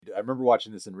remember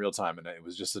watching this in real time, and it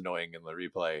was just annoying in the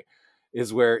replay,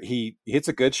 is where he hits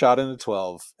a good shot in the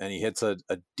 12 and he hits a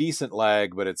decent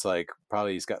lag, but it's like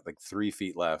probably he's got like 3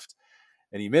 feet left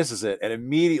and he misses it. And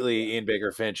immediately Ian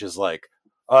Baker Finch is like,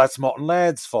 oh, it's Martin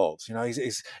Laird's fault. You know,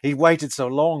 he waited so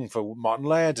long for Martin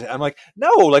Laird. I'm like, no,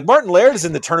 like Martin Laird is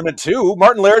in the tournament too.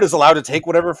 Martin Laird is allowed to take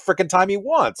whatever freaking time he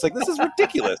wants. Like, this is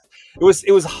ridiculous. It was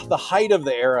the height of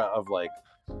the era of like,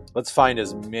 let's find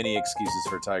as many excuses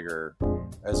for Tiger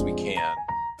as we can.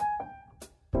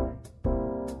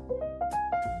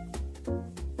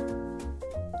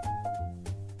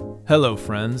 Hello,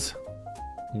 friends.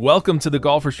 Welcome to the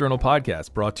Golfers Journal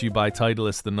podcast, brought to you by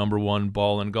Titleist, the #1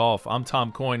 ball in golf. I'm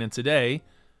Tom Coyne, and today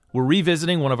we're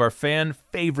revisiting one of our fan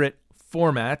favorite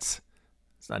formats.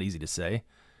 It's not easy to say.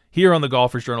 Here on the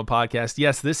Golfers Journal podcast,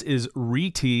 yes, this is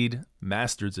Reteed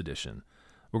Masters Edition.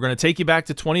 We're going to take you back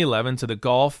to 2011, to the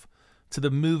golf, to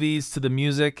the movies, to the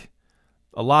music.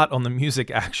 A lot on the music,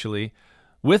 actually,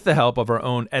 with the help of our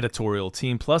own editorial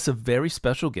team, plus a very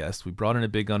special guest. We brought in a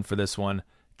big gun for this one.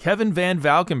 Kevin Van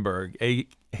Valkenburg,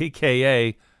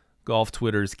 a.k.a. Golf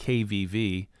Twitter's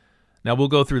KVV. Now, we'll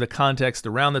go through the context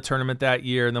around the tournament that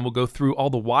year, and then we'll go through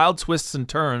all the wild twists and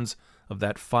turns of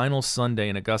that final Sunday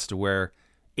in Augusta where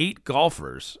 8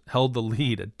 golfers held the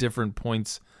lead at different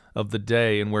points of the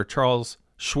day and where Charl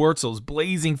Schwartzel's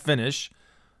blazing finish,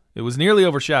 it was nearly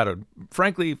overshadowed.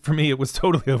 Frankly, for me, it was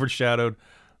totally overshadowed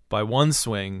by one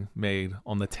swing made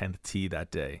on the 10th tee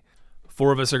that day.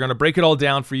 4 of us are going to break it all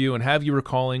down for you and have you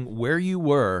recalling where you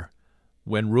were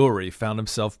when Rory found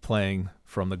himself playing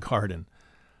from the garden.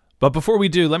 But before we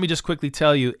do, let me just quickly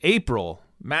tell you, April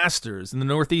Masters in the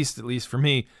Northeast, at least for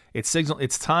me, it's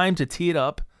time to tee it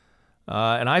up.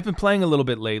 And I've been playing a little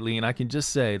bit lately, and I can just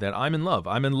say that I'm in love.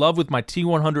 I'm in love with my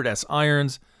T100S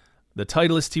irons, the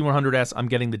Titleist T100S. I'm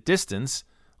getting the distance,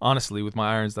 honestly, with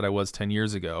my irons that I was 10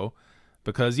 years ago.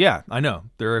 Because, yeah, I know,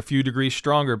 they're a few degrees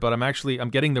stronger, but I'm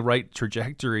getting the right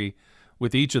trajectory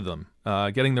with each of them,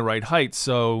 getting the right height.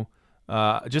 So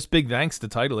just big thanks to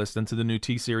Titleist and to the new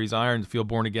T-Series irons, Feel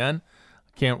Born Again.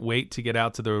 Can't wait to get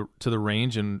out to the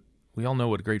range, and we all know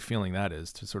what a great feeling that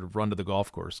is, to sort of run to the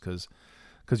golf course because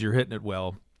you're hitting it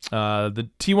well. The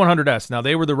T100S, now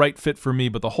they were the right fit for me,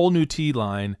 but the whole new T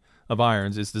line of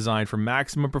irons is designed for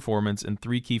maximum performance in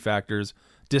 3 key factors: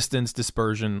 distance,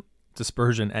 dispersion,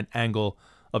 and angle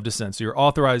of descent. So your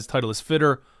authorized Titleist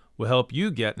fitter will help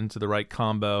you get into the right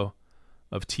combo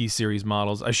of T-Series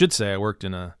models. I should say I worked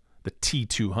in the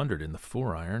T200 in the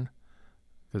 4-iron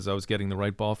because I was getting the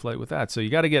right ball flight with that. So you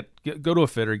got to go to a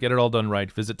fitter, get it all done right.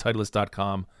 Visit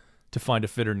Titleist.com to find a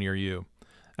fitter near you.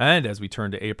 And as we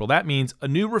turn to April, that means a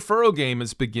new referral game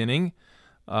is beginning.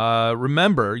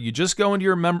 Remember, you just go into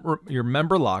your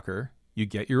member locker, you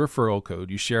get your referral code,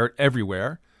 you share it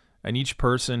everywhere, and each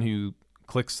person who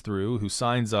clicks through, who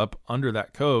signs up under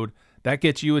that code, that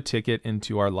gets you a ticket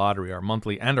into our lottery, our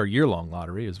monthly and our year-long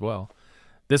lottery as well.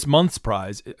 This month's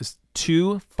prize is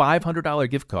 2 $500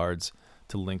 gift cards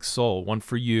to Link Soul, one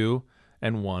for you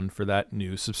and one for that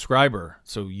new subscriber.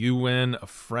 So you win, a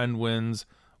friend wins.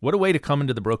 What a way to come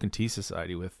into the Broken Tea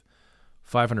Society with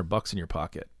 $500 in your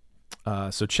pocket.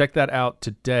 So check that out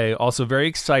today. Also very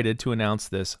excited to announce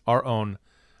this, our own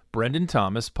Brendan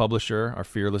Thomas, publisher, our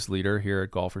fearless leader here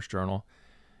at Golfers Journal.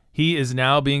 He is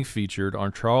now being featured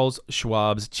on Charles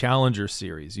Schwab's Challenger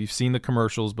Series. You've seen the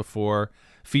commercials before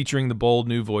featuring the bold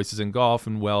new voices in golf,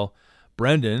 and well,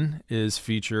 Brendan is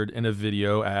featured in a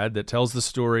video ad that tells the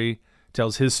story,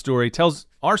 tells his story, tells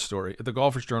our story at the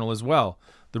Golfers Journal as well,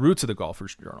 the roots of the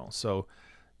Golfers Journal. So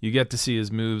you get to see his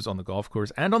moves on the golf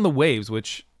course and on the waves,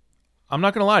 which I'm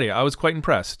not going to lie to you, I was quite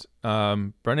impressed.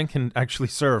 Brendan can actually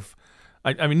surf.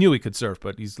 I knew he could surf,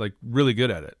 but he's like really good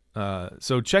at it.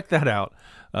 So check that out.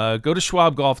 Go to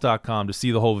schwabgolf.com to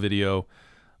see the whole video.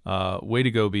 Way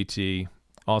to go, BT.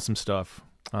 Awesome stuff.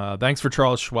 Thanks for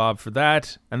Charles Schwab for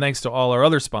that. And thanks to all our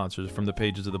other sponsors from the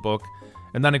pages of the book.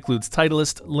 And that includes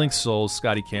Titleist, Link Soul,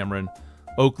 Scotty Cameron,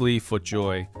 Oakley,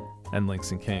 FootJoy, and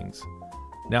Links and Kings.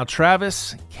 Now,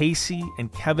 Travis, Casey,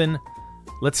 and Kevin,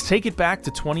 let's take it back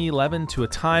to 2011 to a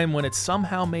time when it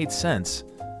somehow made sense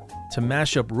to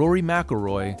mash up Rory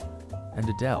McIlroy and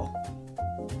Adele.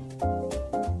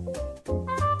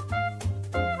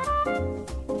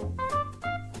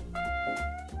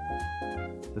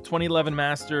 The 2011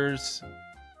 Masters,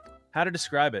 how to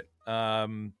describe it?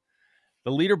 The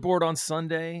leaderboard on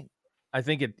Sunday, I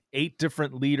think it 8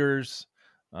 different leaders.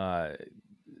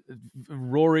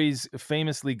 Rory's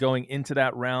famously going into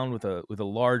that round with a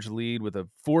large lead, with a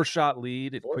 4-shot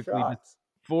lead.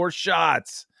 Four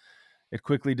shots. It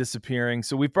quickly disappearing.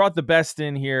 So we've brought the best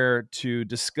in here to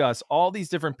discuss all these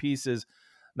different pieces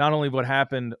not only what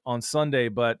happened on Sunday,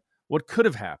 but what could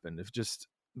have happened if just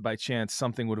by chance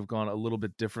something would have gone a little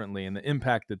bit differently, and the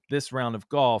impact that this round of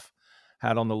golf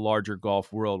had on the larger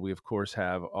golf world. We, of course,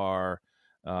 have our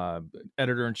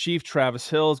editor-in-chief, Travis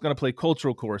Hill, is going to play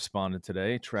cultural correspondent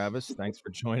today. Travis, thanks for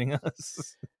joining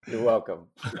us. You're welcome.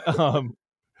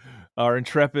 Our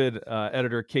intrepid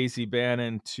editor, Casey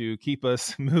Bannon, to keep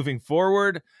us moving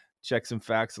forward, check some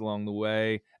facts along the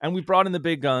way. And we brought in the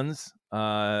big guns,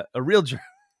 a real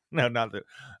no, not the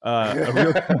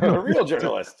a real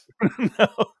journalist.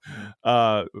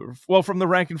 No. Well, from the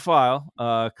rank and file,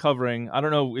 covering, I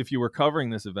don't know if you were covering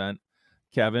this event,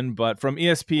 Kevin, but from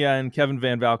ESPN, Kevin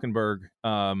Van Valkenburg,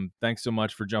 thanks so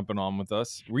much for jumping on with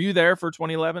us. Were you there for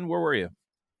 2011? Where were you?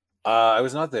 I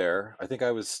was not there. I think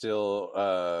I was still,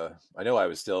 I know I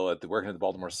was still working at the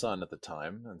Baltimore Sun at the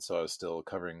time. And so I was still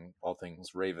covering all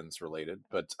things Ravens related,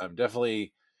 but I'm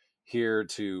definitely here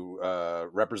to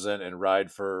represent and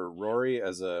ride for Rory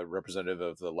as a representative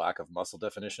of the lack of muscle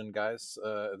definition guys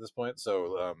at this point.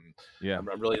 So yeah,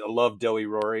 I love doughy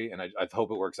Rory, and I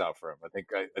hope it works out for him. I think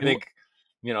I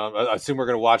assume we're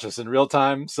going to watch this in real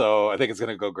time, so I think it's going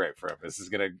to go great for him. He's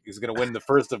going to win the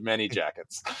first of many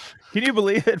jackets. Can you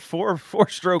believe it?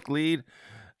 Four-stroke lead,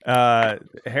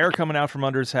 hair coming out from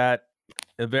under his hat.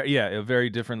 A very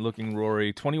different looking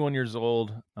Rory. 21 years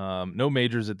old, no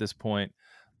majors at this point,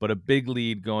 but a big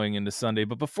lead going into Sunday.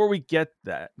 But before we get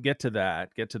to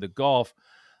the golf,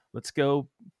 let's go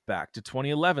back to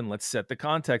 2011. Let's set the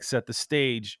context, set the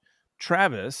stage.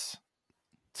 Travis,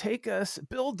 take us,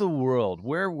 build the world.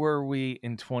 Where were we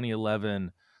in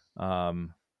 2011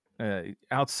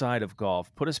 outside of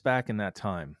golf? Put us back in that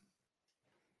time.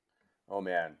 Oh,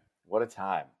 man. What a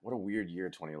time. What a weird year,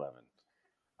 2011.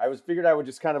 I figured I would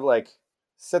just kind of like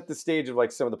set the stage of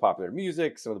like some of the popular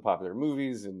music, some of the popular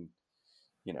movies, and,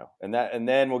 and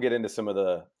then we'll get into some of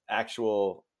the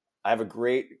actual. I have a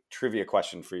great trivia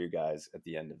question for you guys at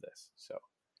the end of this. So,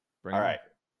 all right.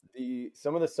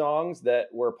 Some of the songs that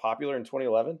were popular in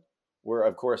 2011 were,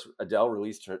 of course, Adele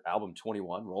released her album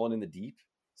 21, Rolling in the Deep,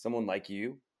 Someone Like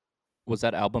You. Was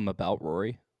that album about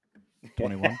Rory?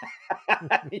 21?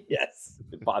 Yes,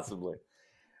 possibly.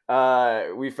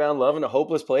 We Found Love in a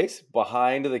Hopeless Place,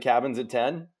 Behind the Cabins at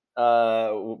 10, by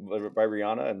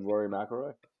Rihanna and Rory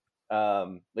McIlroy.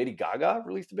 Lady Gaga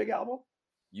released a big album.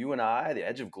 You and I, The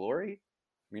Edge of Glory.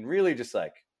 I mean, really just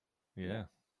like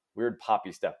weird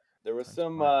poppy stuff. There was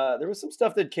some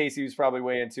stuff that Casey was probably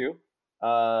way into,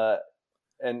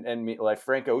 and me, like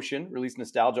Frank Ocean released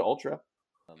Nostalgia Ultra.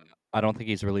 I don't think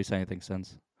he's released anything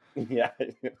since. Yeah.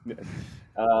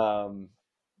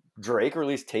 Drake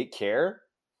released Take Care.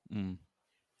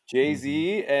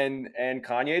 Jay-Z and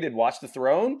Kanye did Watch the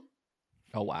Throne.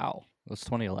 Oh wow, that's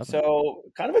 2011. So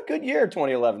kind of a good year,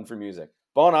 2011 for music.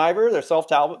 Bon Iver, their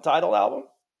self-titled album.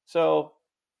 So,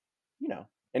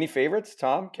 any favorites?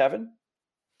 Tom, Kevin.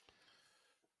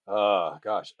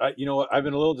 Gosh, you know what? I've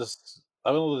been a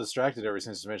little distracted ever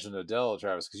since you mentioned Adele,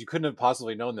 Travis, because you couldn't have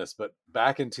possibly known this. But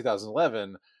back in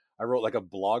 2011, I wrote like a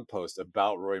blog post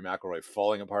about Rory McIlroy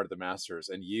falling apart at the Masters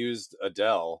and used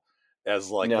Adele as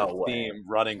like the theme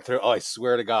running through. Oh, I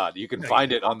swear to God, you can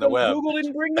find it on the web. Google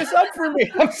didn't bring this up for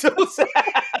me. I'm so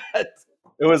sad.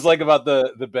 It was like about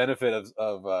the benefit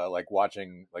of like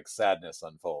watching like sadness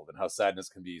unfold and how sadness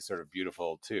can be sort of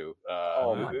beautiful too.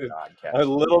 Oh my God, Kevin. A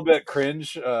little bit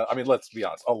cringe. I mean, let's be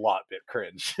honest, a lot bit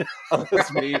cringe.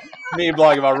 It's me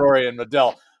blogging about Rory and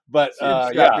Adele. But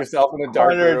yourself in a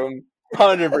dark room.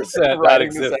 100% that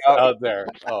exists out there.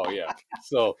 Oh yeah.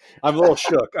 So I'm a little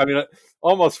shook. I mean, I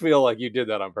almost feel like you did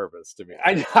that on purpose to me.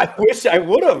 I wish I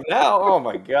would have now. Oh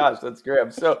my gosh, that's great.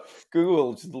 I'm so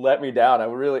Google just let me down.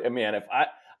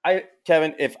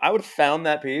 Kevin, if I would have found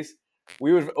that piece,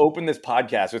 we would have opened this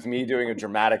podcast with me doing a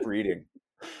dramatic reading.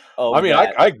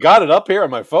 I got it up here on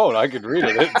my phone. I could read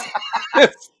it.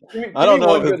 I don't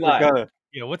know if it's kind of.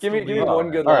 Give me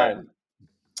one good line.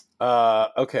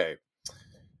 Okay.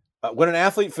 When an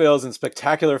athlete fails in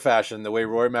spectacular fashion, the way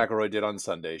Rory McIlroy did on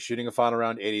Sunday, shooting a final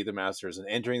round 80 at the Masters and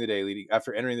entering the day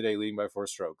leading by 4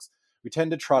 strokes, we tend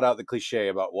to trot out the cliche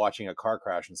about watching a car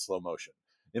crash in slow motion.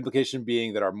 The implication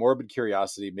being that our morbid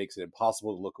curiosity makes it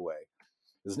impossible to look away.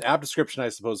 It's an apt description, I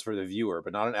suppose, for the viewer,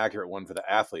 but not an accurate one for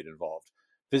the athlete involved.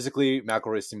 Physically,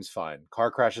 McIlroy seems fine.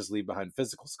 Car crashes leave behind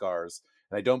physical scars,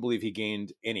 and I don't believe he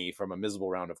gained any from a miserable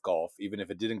round of golf, even if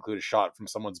it did include a shot from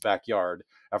someone's backyard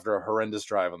after a horrendous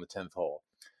drive on the 10th hole.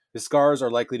 His scars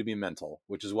are likely to be mental,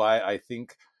 which is why I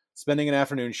think spending an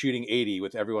afternoon shooting 80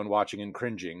 with everyone watching and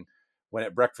cringing when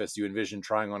at breakfast you envision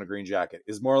trying on a green jacket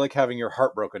is more like having your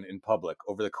heart broken in public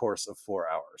over the course of 4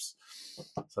 hours.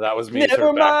 So that was me.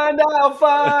 Never mind, I'll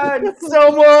find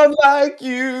someone like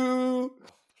you.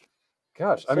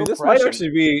 Gosh, I So mean, this prescient. might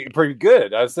actually be pretty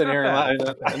good. I was sitting here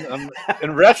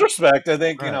in retrospect, I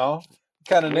think, you know,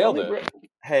 kind of nailed it.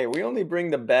 We only bring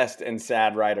the best and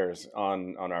sad writers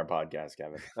on our podcast,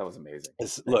 Kevin. That was amazing.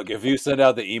 Look, if you send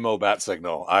out the emo bat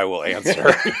signal, I will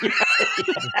answer.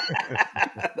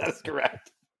 That's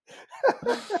correct.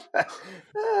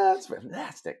 That's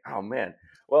fantastic. Oh, man.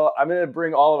 Well, I'm going to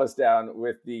bring all of us down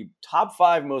with the top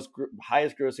 5 most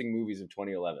highest grossing movies of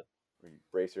 2011.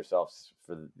 Brace yourselves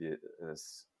for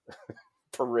this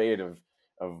parade of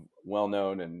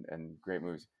well-known and great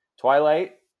movies.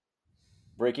 Twilight,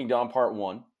 Breaking Dawn Part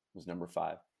 1 was number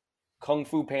 5. Kung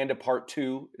Fu Panda Part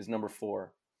 2 is number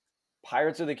 4.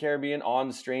 Pirates of the Caribbean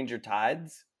on Stranger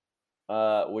Tides,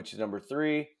 which is number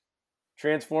 3.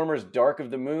 Transformers Dark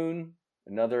of the Moon,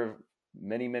 another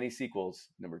many, many sequels,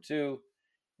 number 2.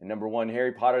 And number 1,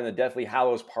 Harry Potter and the Deathly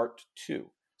Hallows Part 2.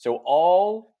 So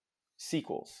all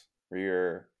sequels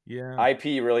where your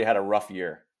IP really had a rough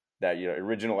year. That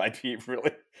original IP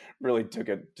really took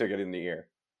it in the ear.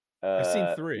 I've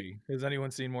seen 3. Has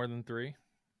anyone seen more than 3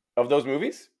 of those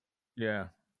movies? Yeah,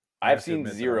 I've seen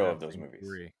 0 of those movies.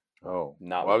 3. Oh,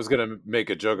 not. Well, I was gonna make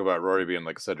a joke about Rory being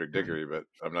like Cedric Diggory, but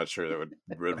I'm not sure that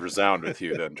would resound with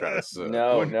you then, Travis.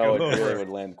 No, it really would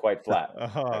land quite flat.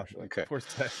 Actually. Okay. Poor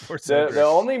the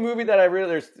only movie that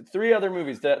there's 3 other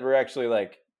movies that were actually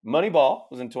like Moneyball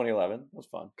was in 2011. It was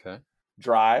fun. Okay.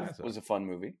 Drive was a fun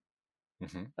movie.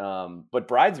 Mm-hmm. But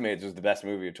Bridesmaids was the best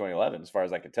movie of 2011, as far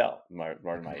as I could tell, my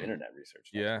internet research.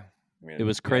 Yeah. I mean, It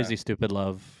was Crazy Stupid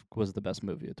Love was the best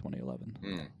movie of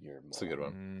 2011. That's a good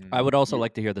one. I would also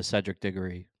like to hear the Cedric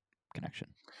Diggory connection.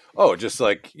 Oh, just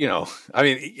like, I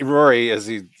mean, Rory, as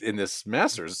he in this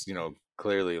Masters,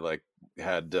 clearly like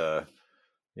had,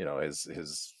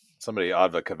 his somebody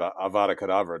Avada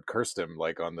Kedavra had cursed him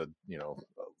like on the,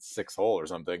 6th hole or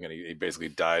something, and he basically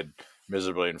died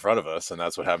miserably in front of us, and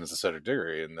that's what happens to Cedric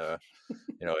Diggory. And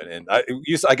and I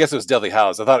guess it was Deathly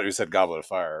Hallows. I thought it said Goblet of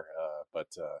Fire, but.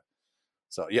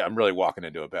 So yeah, I'm really walking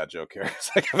into a bad joke here.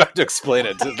 It's like I have to explain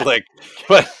it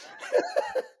but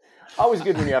always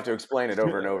good when you have to explain it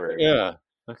over and over again. Yeah.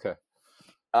 Okay.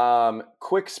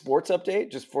 Quick sports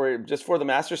update just for the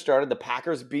Masters started. The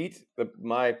Packers beat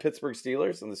my Pittsburgh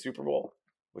Steelers in the Super Bowl,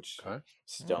 which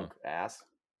stunk ass.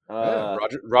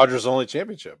 Rodgers' only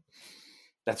championship.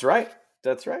 That's right.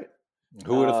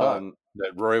 Who would have thought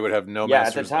that Rory would have no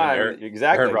Masters? At the time,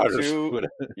 exactly.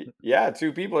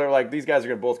 Two people are like, these guys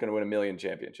are both going to win 1 million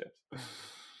championships.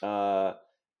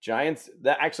 Giants,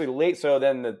 that actually late. So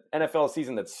then the NFL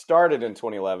season that started in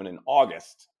 2011 in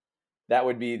August, that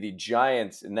would be the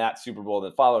Giants in that Super Bowl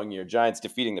the following year. Giants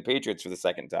defeating the Patriots for the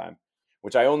second time,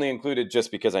 which I only included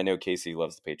just because I know Casey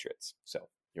loves the Patriots. So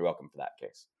you're welcome for that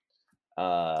case.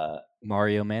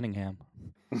 Mario Manningham.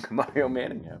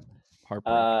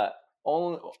 Heartbreak.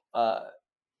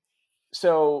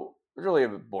 So really a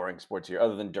boring sports year,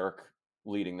 other than Dirk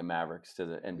leading the Mavericks to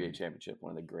the NBA championship,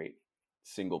 one of the great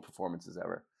single performances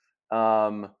ever.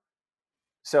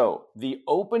 So the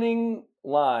opening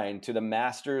line to the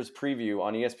Masters preview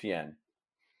on ESPN,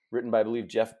 written by, I believe,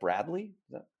 Jeff Bradley.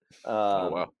 Oh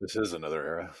wow, this is another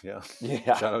era. Yeah.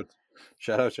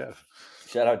 Shout out Jeff.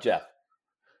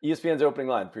 ESPN's opening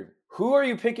line preview. Who are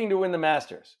you picking to win the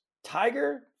Masters?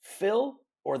 Tiger, Phil,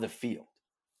 or the field?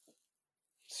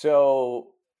 So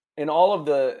in all of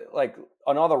the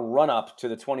on all the run up to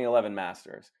the 2011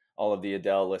 Masters, all of the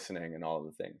Adele listening and all of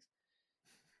the things,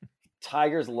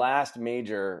 Tiger's last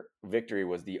major victory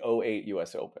was the 2008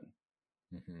 US Open.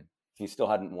 Mm-hmm. He still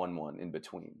hadn't won one in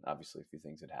between. Obviously, a few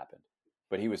things had happened,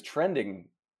 but he was trending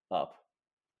up.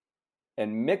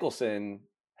 And Mickelson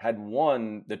had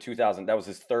won the 2000. That was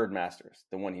his third Masters,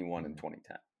 the one he won in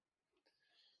 2010.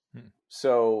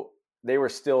 So they were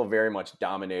still very much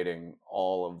dominating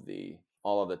all of the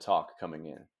talk coming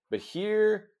in. But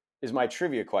here is my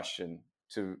trivia question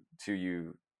to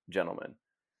you gentlemen.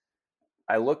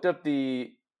 I looked up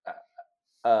the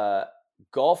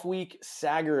Golf Week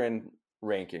Sagarin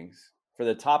rankings for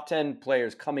the top 10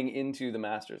 players coming into the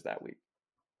Masters that week.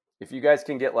 If you guys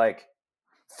can get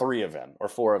 3 of them or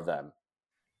 4 of them,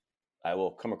 I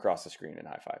will come across the screen and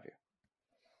high five you.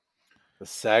 The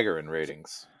Sagarin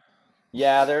ratings.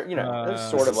 Yeah, they're they're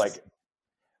sort of like.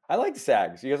 I like the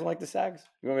Sags. You guys don't like the Sags?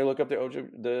 You want me to look up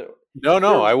the?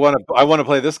 No. I want to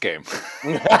play this game. I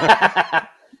mean,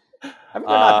 they're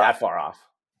not that far off.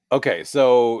 Okay,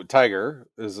 so Tiger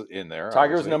is in there.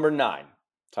 Tiger's number 9.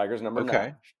 Tiger's number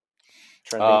 9.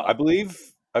 I believe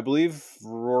I believe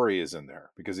Rory is in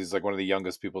there because he's like one of the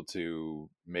youngest people to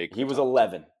make. He was top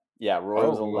 11. Yeah, Rory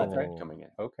was Oh, 11 okay. coming in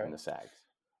Okay. in the SAGs.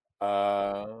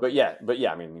 Uh, But yeah,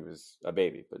 I mean, he was a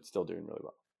baby, but still doing really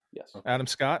well. Yes. Adam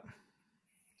Scott.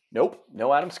 Nope.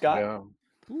 No Adam Scott. yeah.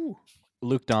 Ooh.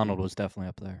 Luke Donald was definitely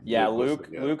up there. Yeah, Luke was Luke.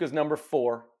 the- Luke is number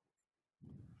 4.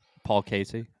 Paul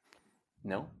Casey.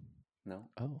 No.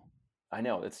 Oh. I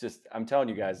know. It's just, I'm telling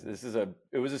you guys, it was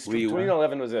a Lee-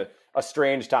 2011 was a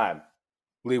strange time.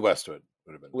 Lee Westwood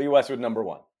would have been. Lee Westwood number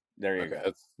 1. There you Okay, go.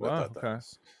 that's I Wow, thought that okay.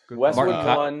 was- Good Westwood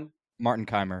Martin 1. Martin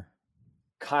Keimer.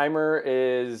 Keimer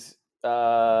is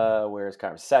where is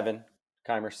Keimer? 7.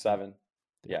 Keimer 7.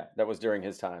 Yeah, that was during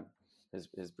his time, his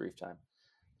brief time.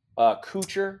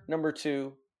 Kuchar number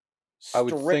 2. I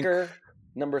would think- Stricker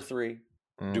number 3.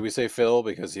 Do we say Phil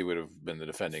because he would have been the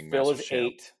defending Phil Masters is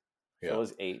champ? 8. Yeah. Phil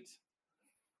is 8.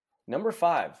 Number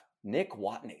 5, Nick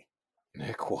Watney.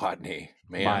 Nick Watney,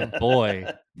 man. My boy.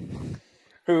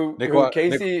 Who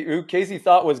Casey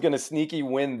thought was going to sneaky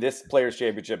win this Players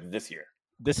Championship this year.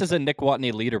 This is a Nick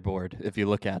Watney leaderboard, if you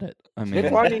look at it. I mean,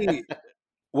 Nick Watney,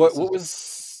 what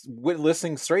was with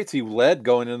listening straights? He led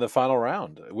going into the final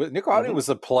round. Nick Watney was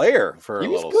a player for He a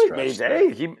was little good, stretch.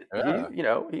 man. He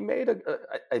Yeah. he made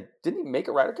didn't he make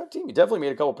a Ryder Cup team? He definitely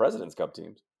made a couple President's Cup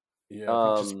teams. Yeah,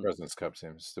 I think just President's Cup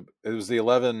teams. It was the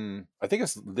 11. I think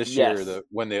it's this year. Yes.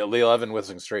 When the 11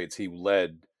 whistling straights, he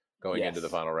led going into the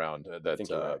Yes. final round. I That think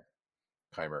you're right.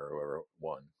 Keimer or whoever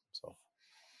won. So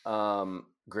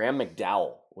Graham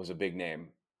McDowell was a big name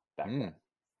back Mm. then.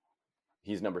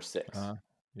 He's number 6.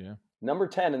 Yeah. Number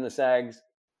 10 in the SAGs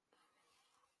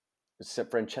is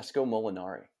Francesco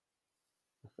Molinari.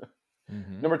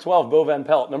 Mhm. Number 12, Bo Van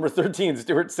Pelt. Number 13,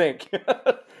 Stuart Sink.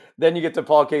 Then you get to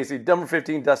Paul Casey. Number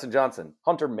 15, Dustin Johnson.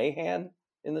 Hunter Mahan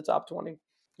in the top 20.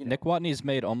 You know, Nick Watney's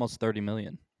made almost 30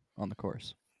 million on the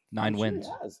course. 9 I'm sure wins.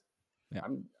 He has. Yeah.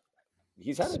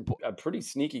 He's had a pretty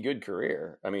sneaky good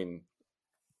career. I mean,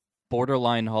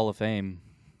 Borderline Hall of Fame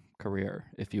career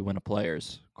if you win a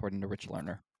Players, according to Rich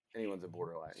Lerner. anyone's a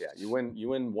borderline. Yeah, you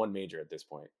win one major at this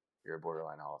point. You're a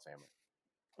borderline Hall of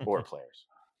Famer or Players.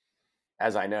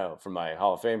 As I know from my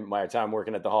Hall of Fame, my time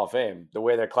working at the Hall of Fame, the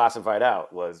way they're classified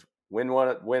out was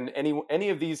win any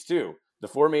of these two, the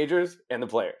 4 majors and the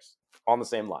Players, on the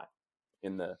same line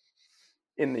in the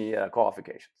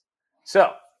qualifications.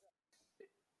 So,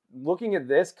 looking at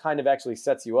this kind of actually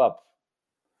sets you up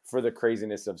for the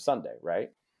craziness of Sunday,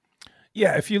 right?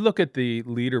 Yeah, if you look at the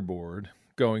leaderboard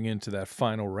going into that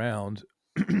final round,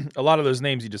 a lot of those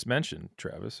names you just mentioned,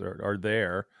 Travis, are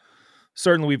there.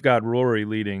 Certainly, we've got Rory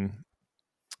leading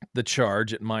the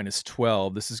charge at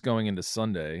 -12. This is going into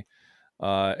Sunday.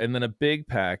 And then a big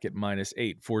pack at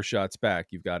 -8, 4 shots back.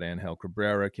 You've got Angel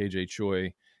Cabrera, KJ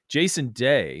Choi, Jason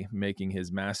Day making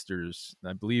his Masters.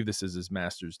 I believe this is his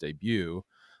Masters debut.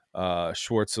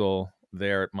 Schwartzel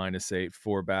there at -8,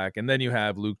 4 back. And then you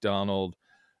have Luke Donald,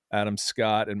 Adam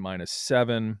Scott at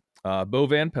 -7. Bo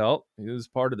Van Pelt, he was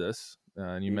part of this.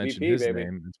 And you BVP, mentioned his baby.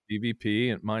 name. It's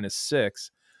BVP at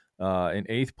 -6 in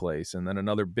 8th place. And then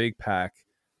another big pack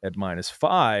at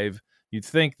 -5. You'd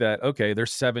think that, okay, they're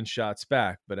 7 shots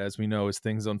back. But as we know, as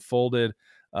things unfolded,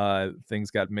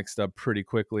 things got mixed up pretty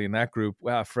quickly in that group.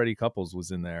 Wow, Freddie Couples was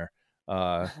in there.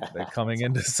 They're coming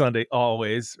into Sunday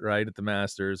always, right, at the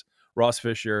Masters. Ross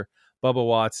Fisher, Bubba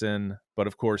Watson, but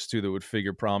of course, too, that would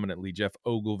figure prominently, Jeff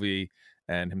Ogilvy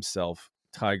and himself,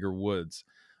 Tiger Woods.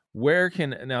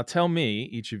 Now tell me,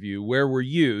 each of you, where were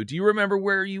you? Do you remember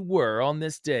where you were on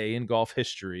this day in golf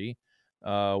history,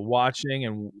 watching?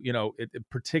 And,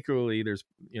 particularly there's,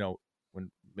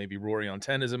 when maybe Rory on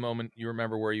 10 is a moment, you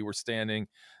remember where you were standing,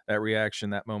 that reaction,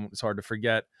 that moment is hard to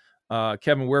forget.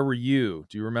 Kevin, where were you?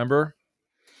 Do you remember?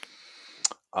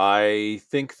 I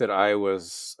think that I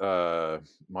was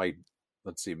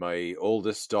my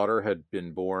oldest daughter had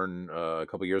been born a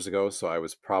couple years ago, so I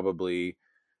was probably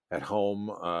at home,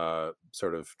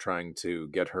 sort of trying to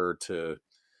get her to,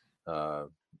 I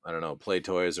don't know, play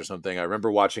toys or something. I remember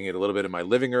watching it a little bit in my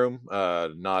living room,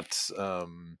 not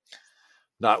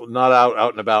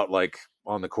out and about like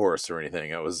on the course or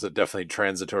anything. It was definitely a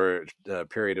transitory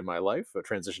period in my life, a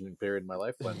transitioning period in my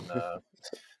life when.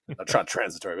 Not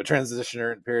transitory, but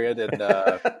transitioner period, and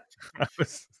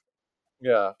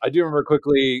yeah, I do remember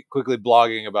quickly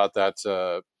blogging about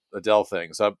that Adele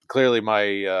thing. So clearly,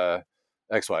 my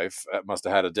ex-wife must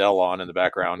have had Adele on in the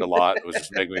background a lot. It was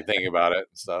just making me think about it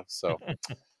and stuff. So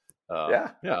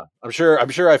yeah, I'm sure. I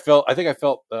think I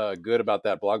felt good about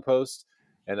that blog post,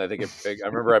 and I think I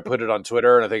remember I put it on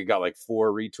Twitter, and I think it got like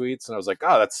 4 retweets, and I was like,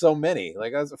 oh, that's so many.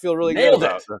 Like I feel really Nailed good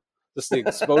about it. just the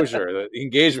exposure, the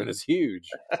engagement is huge.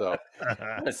 So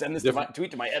I'm gonna send this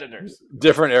tweet to my editors.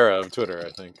 Different era of Twitter, I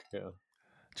think. Yeah.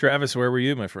 Travis, where were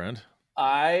you, my friend?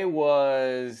 I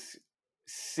was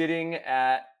sitting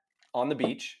on the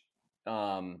beach. It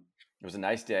was a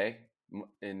nice day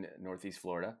in Northeast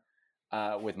Florida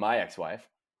with my ex-wife.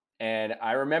 And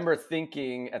I remember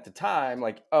thinking at the time,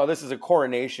 like, oh, this is a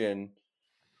coronation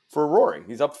for Rory.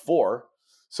 He's up 4.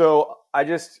 So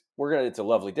it's a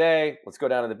lovely day. Let's go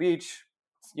down to the beach,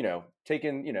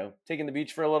 taking the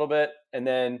beach for a little bit. And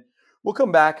then we'll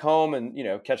come back home and,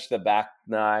 catch the back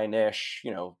 9-ish,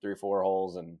 3 or 4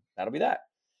 holes, and that'll be that.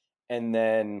 And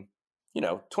then,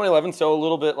 2011. So a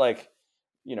little bit like,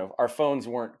 our phones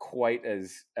weren't quite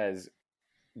as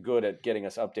good at getting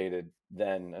us updated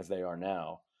then as they are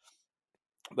now.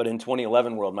 But in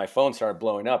 2011 world, my phone started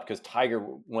blowing up because Tiger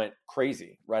went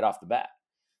crazy right off the bat.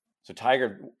 So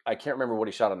Tiger, I can't remember what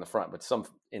he shot on the front, but some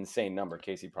insane number.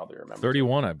 Casey probably remembers.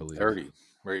 31, I believe. 30.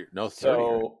 No, 30.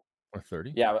 So, or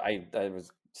 30? Yeah, I was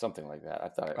something like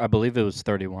that. I believe it was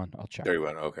 31. I'll check.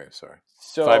 31. Okay, sorry.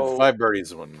 So 5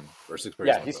 birdies or 6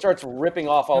 birdies. Yeah, he starts ripping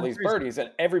off all these birdies, and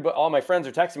all my friends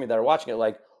are texting me that are watching it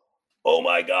like, "Oh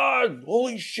my God,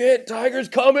 holy shit, Tiger's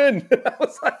coming!" I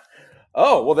was like,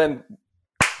 "Oh, well then,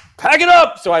 pack it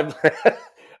up." So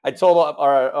I told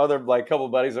our other couple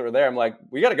of buddies that were there, I'm like,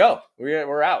 "We gotta go.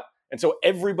 We're out." And so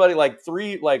everybody,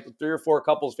 three or 4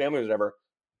 couples, families, whatever,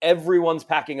 everyone's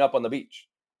packing up on the beach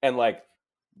and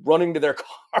running to their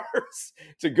cars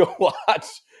to go watch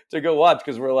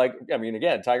because we're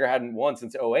again, Tiger hadn't won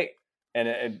since 2008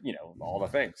 and all the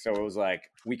things. So it was like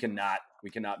we cannot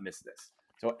miss this.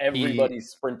 So everybody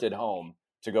sprinted home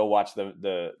to go watch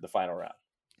the final round.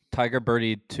 Tiger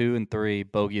birdied 2 and 3,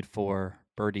 bogeyed 4,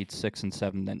 birdied 6 and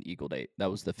 7, then eagled 8. That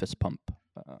was the fist pump.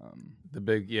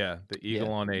 The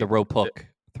eagle on 8. The rope hook,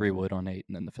 3-wood on 8,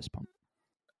 and then the fist pump.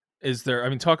 Is there? I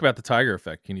mean, talk about the Tiger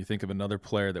effect. Can you think of another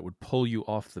player that would pull you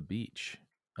off the beach?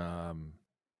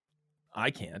 I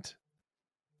can't.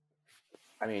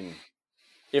 I mean,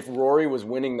 if Rory was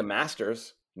winning the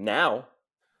Masters now,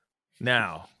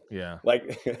 yeah,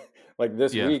 like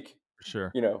this week, for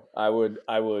sure. I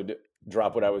would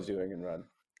drop what I was doing and run.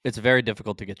 It's very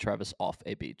difficult to get Travis off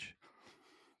a beach.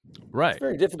 Right. It's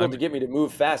very difficult to get me to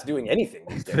move fast doing anything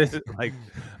these days.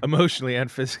 Emotionally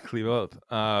and physically both.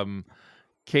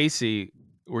 Casey,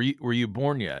 were you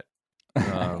born yet?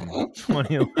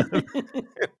 2011.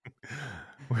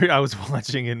 I was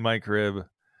watching in my crib.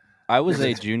 I was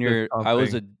a junior. I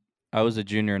was a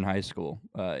junior in high school.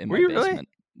 In my basement, really?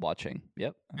 Watching.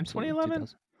 Yep. In 2011.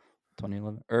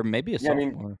 2011, or maybe a sophomore. I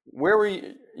mean, where were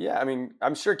you? Yeah, I mean,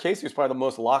 I'm sure Casey was probably the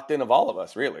most locked in of all of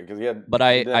us, really, because he had. But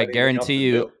I guarantee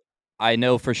you, I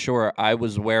know for sure. I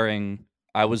was wearing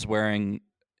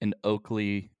an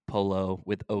Oakley polo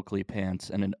with Oakley pants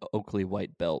and an Oakley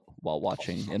white belt while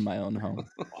watching in my own home.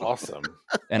 Awesome.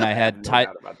 And I had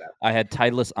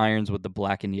Titleist irons with the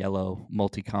black and yellow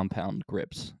multi-compound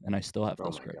grips, and I still have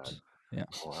those grips. God. Yeah.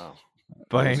 Wow.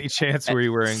 By any chance, were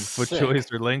you wearing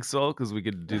FootJoys or link sole? Because we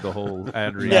could do the whole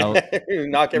ad read.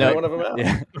 Knock every one of them out.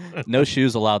 Yeah. No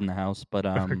shoes allowed in the house, but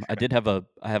I did have I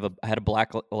had a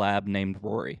black lab named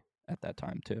Rory at that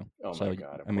time too. Oh so, my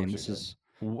God! I mean, this is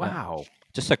wow.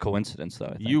 Just a coincidence, though.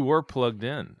 I think. You were plugged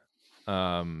in.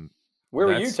 Where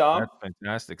were you, Tom? That's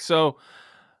fantastic. So,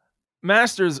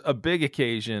 Masters, a big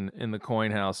occasion in the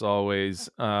Coyne house always.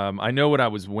 I know what I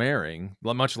was wearing,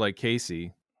 much like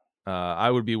Casey. I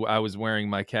was wearing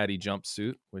my caddy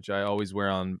jumpsuit, which I always wear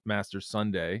on Masters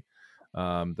Sunday,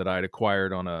 that I had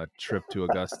acquired on a trip to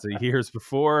Augusta years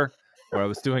before, where I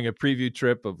was doing a preview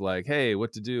trip of hey,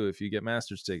 what to do if you get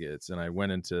Masters tickets, and I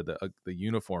went into the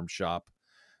uniform shop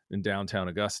in downtown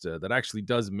Augusta that actually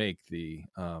does make the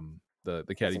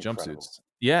caddy jumpsuits.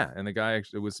 Yeah, and the guy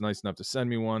actually was nice enough to send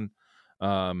me one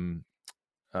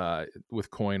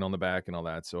with Coyne on the back and all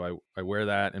that. So I wear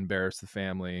that, embarrass the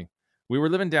family. We were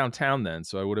living downtown then,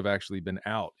 so I would have actually been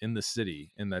out in the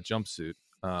city in that jumpsuit.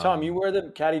 Tom, you wear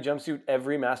the caddy jumpsuit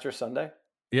every Masters Sunday?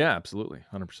 Yeah, absolutely,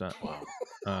 100%.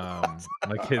 Wow.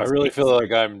 My kids. I really feel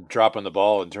like I'm dropping the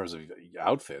ball in terms of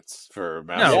outfits for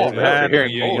Masters.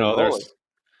 There's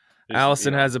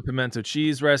Allison has a pimento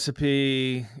cheese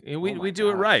recipe. We do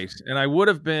it right, and I would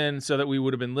have been we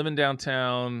would have been living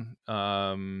downtown.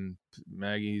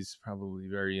 Maggie's probably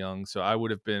very young, so I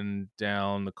would have been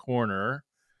down the corner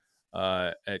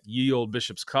at Ye Old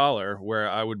Bishop's Collar, where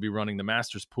I would be running the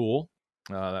Masters pool.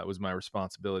 That was my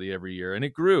responsibility every year, and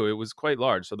it grew. It was quite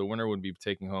large, so the winner would be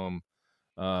taking home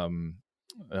quite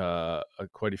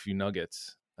a few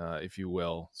nuggets, if you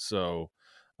will. So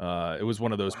it was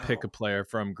one of those pick a player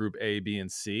from Group A, B,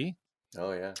 and C.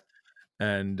 Oh yeah,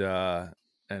 and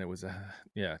and it was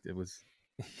it was.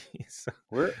 So,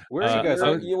 Where are you guys?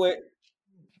 Wait.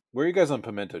 Where are you guys on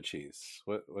pimento cheese?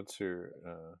 What's your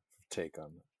take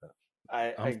on that?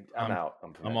 I'm out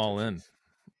on pimento I'm all cheese. in.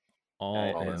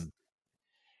 All in.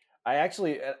 I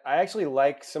actually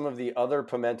like some of the other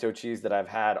pimento cheese that I've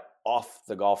had off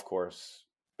the golf course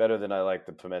better than I like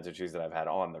the pimento cheese that I've had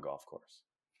on the golf course.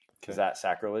 Okay. Is that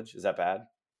sacrilege? Is that bad?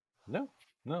 No.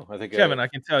 I think Kevin, I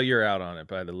can tell you're out on it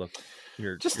by the look.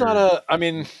 I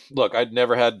mean, look, I'd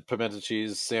never had pimento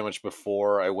cheese sandwich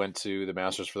before I went to the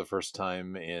Masters for the first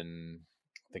time in,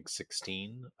 I think,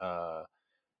 16.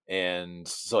 And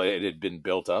so it had been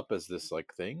built up as this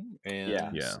like thing.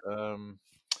 And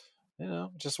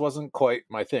just wasn't quite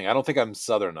my thing. I don't think I'm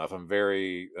Southern enough. I'm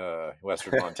very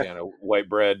Western Montana white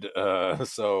bread.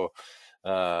 So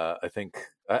I think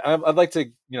I'd like to,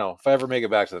 if I ever make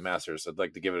it back to the Masters, I'd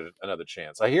like to give it another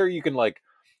chance. I hear you can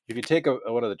if you take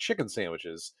one of the chicken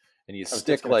sandwiches and you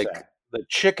stick the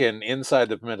chicken inside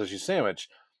the pimento cheese sandwich,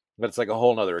 that's like a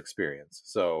whole nother experience.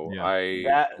 So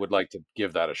I would like to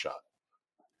give that a shot.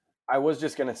 I was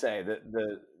just going to say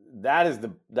that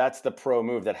that's the pro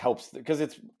move that helps because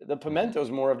the pimento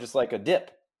is more of just like a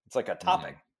dip. It's like a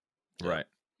topping. Right.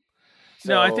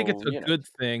 So, no, I think it's a good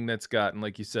thing that's gotten,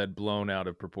 like you said, blown out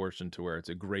of proportion to where it's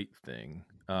a great thing.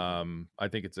 I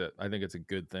think it's a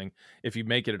good thing. If you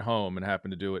make it at home and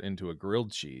happen to do it into a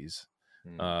grilled cheese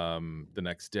the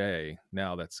next day,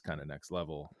 now that's kind of next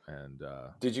level. And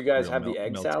did you guys have the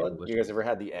egg salad? You guys ever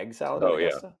had the egg salad? Oh yeah,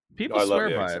 people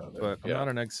swear by it, but I'm not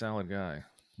an egg salad guy.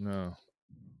 No,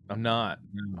 I'm not.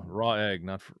 Raw egg,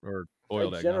 not or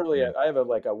oiled egg. Generally, I have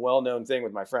a well-known thing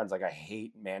with my friends. Like I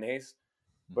hate mayonnaise.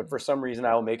 But for some reason,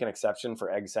 I will make an exception for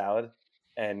egg salad,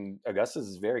 and Augusta's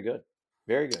is very good,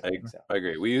 very good. I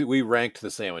agree. We ranked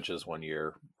the sandwiches one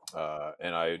year,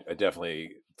 and I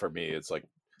definitely, for me, it's like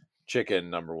chicken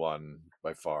number one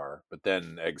by far, but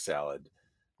then egg salad,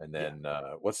 and then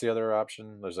what's the other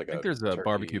option? There's I think there's a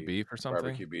barbecue beef or something.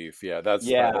 Barbecue beef, that's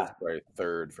probably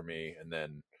third for me, and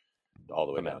then all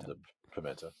the way down to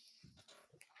pimento.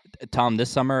 Tom, this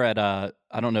summer at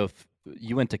I don't know if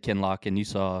you went to Kinloch and you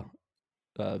saw.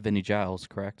 Vinny Giles,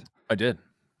 correct? I did.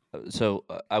 So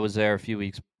I was there a few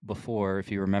weeks before, if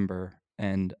you remember,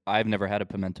 and I've never had a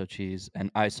pimento cheese.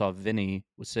 And I saw Vinny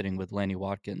was sitting with Lanny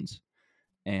Watkins,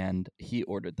 and he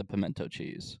ordered the pimento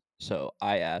cheese. So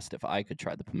I asked if I could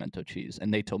try the pimento cheese,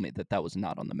 and they told me that was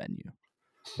not on the menu.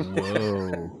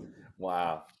 Whoa!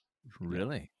 Wow!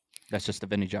 Really? That's just a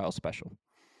Vinny Giles special.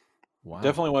 Wow!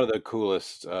 Definitely one of the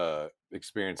coolest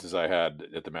experiences I had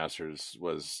at the Masters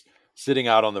was sitting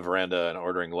out on the veranda and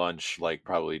ordering lunch, like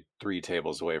probably 3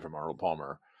 tables away from Arnold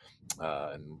Palmer,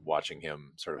 and watching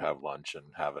him sort of have lunch and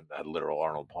have a literal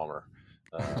Arnold Palmer.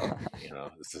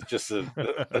 This is just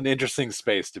an interesting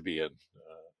space to be in.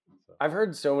 I've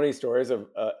heard so many stories of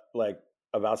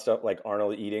about stuff like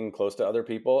Arnold eating close to other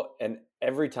people, and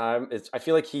every time I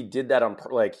feel like he did that on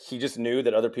he just knew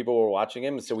that other people were watching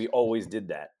him, so he always did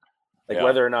that.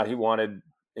 Whether or not he wanted,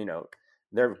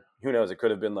 there. Who knows? It could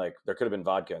have been there could have been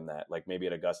vodka in that. Like maybe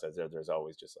at Augusta, there's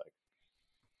always just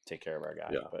take care of our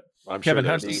guy. Yeah, but I'm Kevin,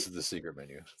 sure this is the secret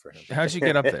menu for him. How'd you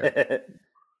get up there?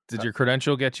 Did your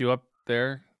credential get you up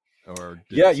there? Or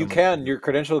you can. Your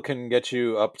credential can get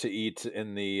you up to eat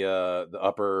in the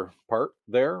upper part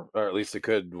there, or at least it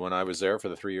could when I was there for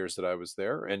the 3 years that I was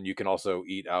there. And you can also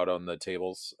eat out on the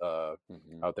tables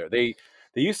out there. They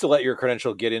used to let your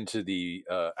credential get into the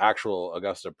actual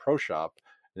Augusta Pro Shop.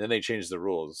 And then they changed the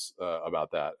rules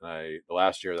about that. And the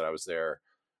last year that I was there,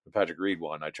 the Patrick Reed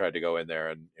one, I tried to go in there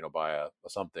and buy a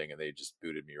something, and they just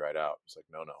booted me right out. It's like,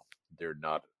 no, they're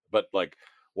not. But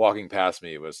walking past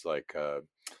me was like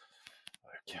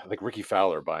Ricky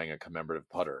Fowler buying a commemorative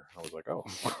putter. I was like, oh,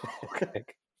 okay,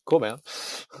 cool, man.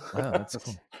 Wow, that's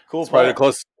cool. Cool. It's probably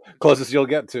the closest you'll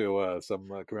get to some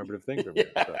commemorative thing from me.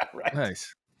 So. Right.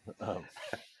 Nice.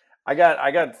 I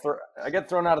got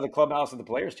thrown out of the clubhouse at the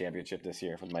Players Championship this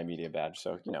year with my media badge,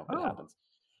 so it happens.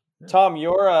 Yeah. Tom,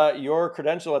 your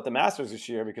credential at the Masters this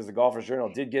year, because the Golfers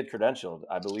Journal did get credentialed,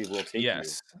 I believe will take you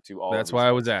to all. That's why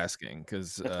I was asking,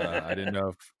 because I didn't know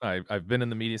if I've been in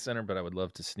the media center, but I would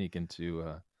love to sneak into.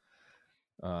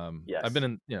 Yes. I've been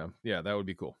in. That would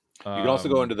be cool. You can also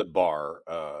go into the bar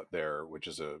there, which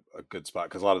is a good spot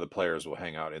because a lot of the players will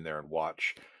hang out in there and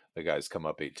watch the guys come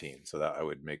up 18. So that I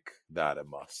would make that a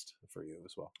must for you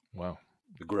as well. Wow.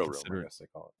 The grill room, I guess they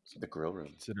call it. So the grill room.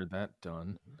 Consider that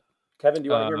done. Kevin, do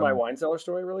you want to hear my wine cellar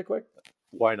story really quick?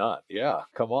 Why not? Yeah,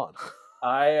 come on.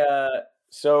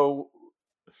 So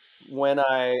when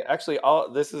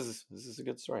this is a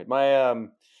good story. My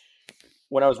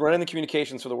when I was running the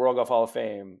communications for the World Golf Hall of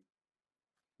Fame,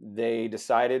 they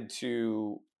decided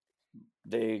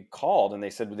they called and they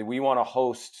said, we want to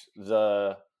host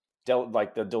the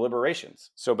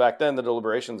deliberations. So back then the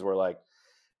deliberations were like,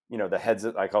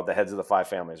 I call it the heads of the five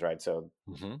families, right? So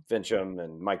Fincham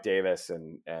and Mike Davis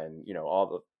and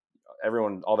all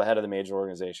the head of the major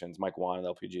organizations, Mike Wan at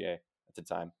LPGA at the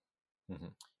time.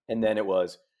 And then it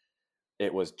was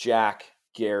Jack,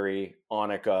 Gary,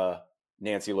 Annika,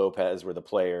 Nancy Lopez were the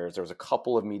players. There was a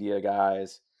couple of media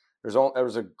guys. There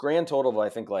was a grand total of, I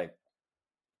think, like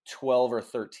 12 or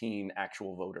 13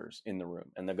 actual voters in the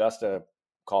room. And Augusta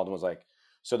called and was like,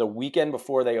 so the weekend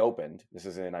before they opened, this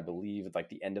is in, I believe, like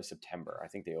the end of September. I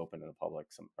think they opened in the public,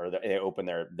 they opened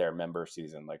their member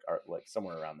season, like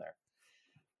somewhere around there.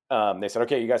 They said,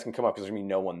 okay, you guys can come up because there's gonna be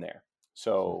no one there.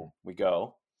 So we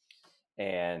go,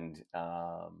 and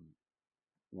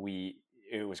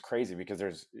it was crazy because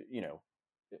there's,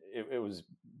 it was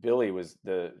Billy was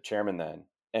the chairman then,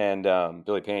 and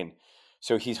Billy Payne.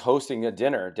 So he's hosting a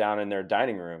dinner down in their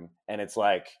dining room, and it's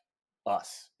like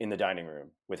us in the dining room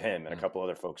with him and a couple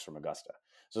other folks from Augusta.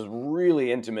 So it's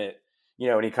really intimate,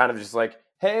 and he kind of just like,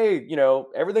 hey,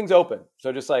 everything's open.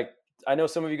 So just like, I know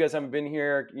some of you guys haven't been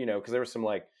here, because there was some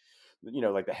like,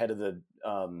 like the head of the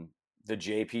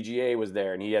JPGA was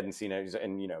there and he hadn't seen it.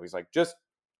 And, he's like,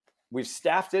 we've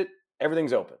staffed it.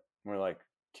 Everything's open. And we're like,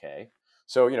 okay.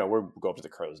 So, we go up to the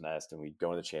crow's nest and we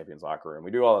go into the champions locker room.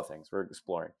 We do all the things. We're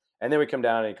exploring. And then we come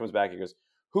down and he comes back. He goes,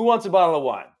 who wants a bottle of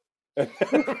wine?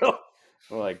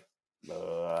 We're like,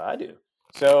 I do.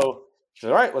 So he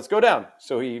says, all right, let's go down.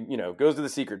 So he, goes to the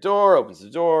secret door, opens the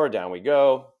door, down we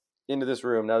go into this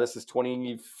room. Now this is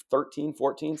 2013,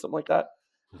 14, something like that.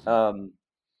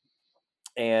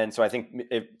 And so I think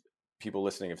if people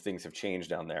listening, if things have changed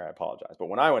down there, I apologize. But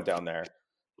when I went down there,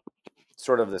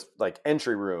 sort of this like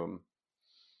entry room,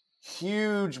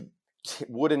 huge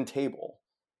wooden table,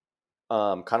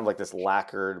 kind of like this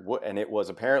lacquered wood, and it was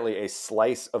apparently a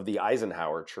slice of the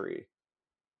Eisenhower tree,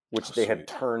 which they had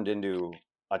turned into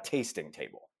a tasting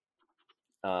table,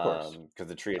 because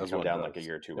the tree had come down like a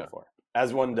year or two before,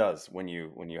 as one does when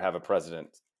you have a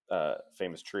president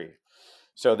famous tree.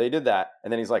 So they did that,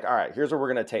 and then he's like, all right, here's what we're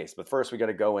gonna taste, but first we got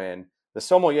to go in. The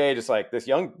sommelier, just like this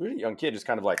really young kid, just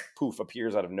kind of like poof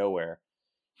appears out of nowhere,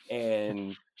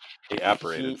 and he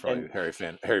apparated from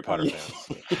Harry Potter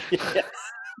fans.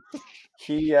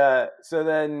 Yes.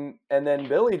 Then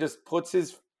Billy just puts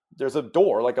there's a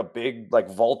door, like a big, like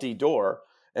vaulty door,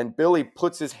 and Billy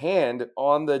puts his hand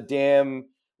on the damn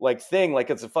like thing, like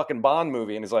it's a fucking Bond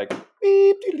movie, and he's like,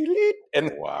 beep,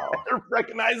 and wow,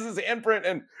 recognizes his handprint,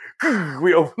 and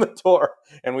we open the door,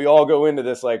 and we all go into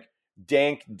this like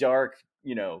dank, dark,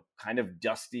 kind of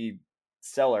dusty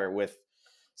cellar with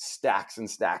stacks and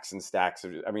stacks and stacks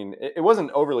of. I mean, it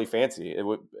wasn't overly fancy. It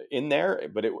would in there,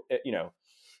 but it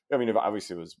I mean,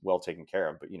 obviously it was well taken care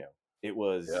of, but it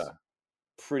was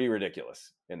pretty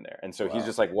ridiculous in there. And so he's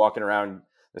just like walking around.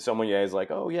 The sommelier is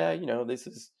like, oh yeah, this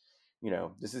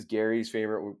is Gary's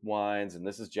favorite wines, and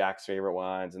this is Jack's favorite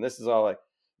wines, and this is all like,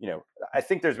 I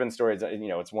think there's been stories that,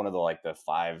 it's one of the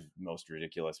 5 most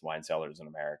ridiculous wine cellars in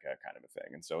America kind of a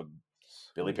thing. And so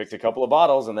Billy picked a couple of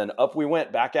bottles, and then up we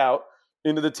went back out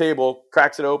into the table,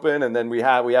 cracks it open, and then we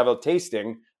have a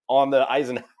tasting on the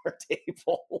Eisenhower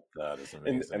table. That is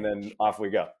amazing. And then off we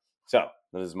go. So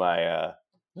this is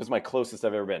my closest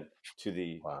I've ever been to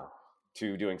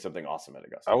doing something awesome at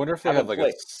Augusta. I wonder if they have like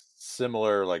a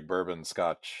similar like bourbon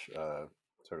scotch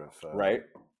sort of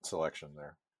selection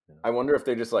there. I wonder if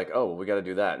they're just like, oh, we got to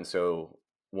do that. And so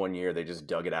one year they just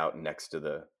dug it out next to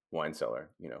the wine cellar,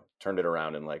 turned it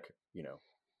around in like,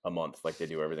 a month, like they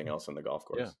do everything else on the golf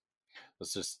course. Yeah.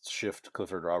 Let's just shift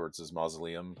Clifford Roberts'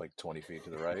 mausoleum like 20 feet to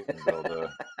the right and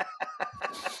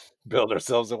build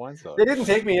ourselves a wine cellar. They didn't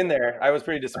take me in there. I was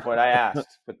pretty disappointed. I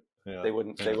asked, but they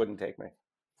wouldn't take me.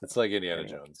 It's like Indiana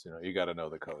Jones, you got to know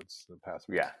the codes, the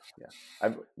password. Yeah.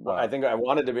 I think I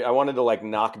wanted to like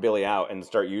knock Billy out and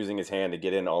start using his hand to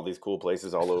get in all these cool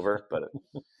places all over, but it didn't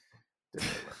work.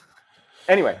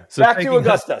 Anyway, so back to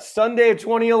Augusta, Sunday of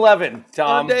 2011.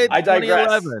 Tom, Sunday I digress.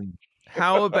 2011.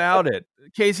 How about it,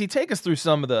 Casey? Take us through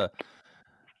some of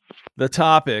the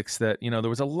topics that there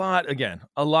was a lot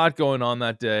going on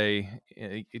that day.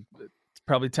 It's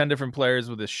probably 10 different players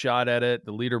with a shot at it.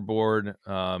 The leaderboard,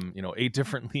 8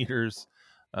 different leaders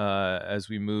as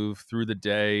we move through the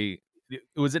day. It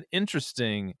was an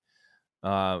interesting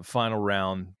final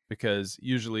round because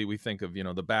usually we think of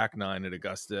the back 9 at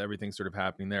Augusta, everything's sort of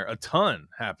happening there. A ton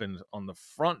happened on the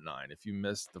front 9. If you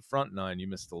missed the front 9, you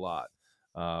missed a lot.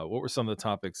 What were some of the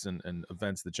topics and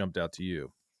events that jumped out to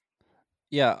you?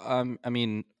 Yeah, I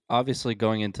mean, obviously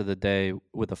going into the day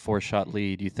with a 4-shot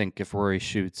lead, you think if Rory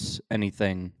shoots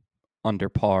anything under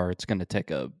par, it's going to take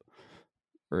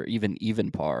or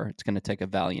even par, it's going to take a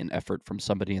valiant effort from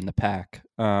somebody in the pack.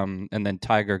 And then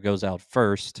Tiger goes out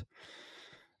first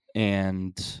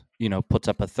and, puts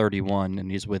up a 31,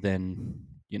 and he's within,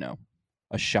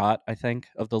 a shot, I think,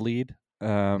 of the lead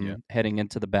heading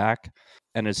into the back.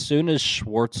 And as soon as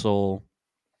Schwartzel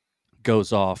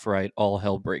goes off, right, all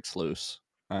hell breaks loose.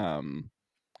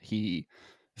 He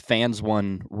fans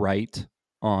one right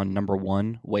on number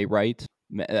one, way right.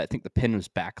 I think the pin was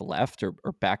back left or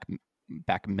back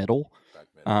middle.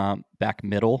 Back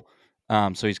middle.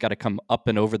 So he's got to come up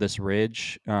and over this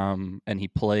ridge, and he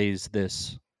plays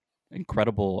this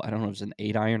incredible, I don't know if it was an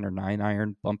 8-iron or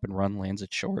 9-iron, bump and run, lands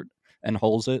it short and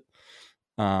holds it.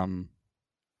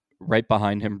 Right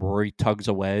behind him, Rory tugs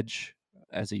a wedge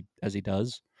as he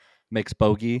does, makes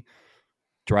bogey,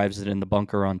 drives it in the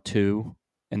bunker on 2,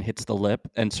 and hits the lip.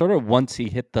 And sort of once he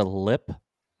hit the lip,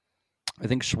 I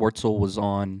think Schwartzel was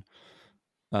on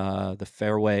the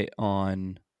fairway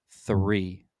on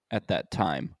 3 at that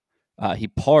time. He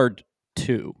parred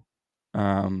 2.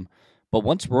 But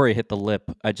once Rory hit the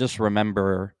lip, I just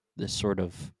remember this sort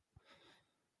of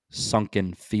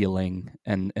sunken feeling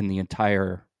and the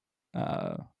entire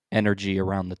energy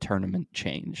around the tournament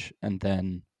change. And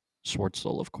then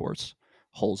Schwartzel, of course,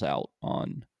 holes out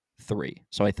on 3.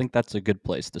 So I think that's a good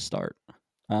place to start.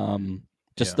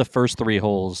 The first 3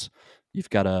 holes, you've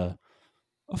got a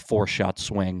 4-shot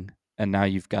swing, and now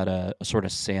you've got a sort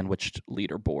of sandwiched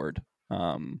leaderboard,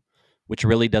 which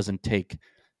really doesn't take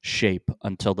shape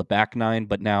until the back 9.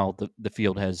 But now the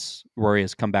field Rory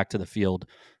has come back to the field,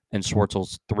 and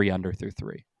Schwartzel's 3 under through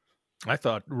 3. I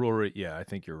thought Rory. Yeah, I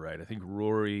think you're right. I think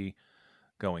Rory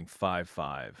going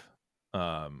 5-5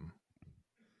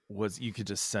 was, you could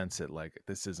just sense it. Like,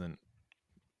 this isn't.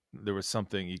 There was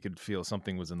something you could feel.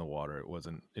 Something was in the water. It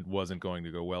wasn't going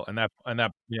to go well. And that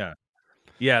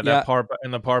that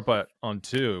par putt on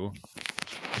 2,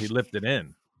 he lifted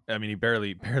in. I mean, he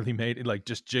barely made it. Like,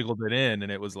 just jiggled it in,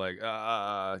 and it was like,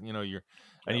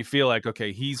 you feel like,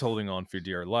 okay, he's holding on for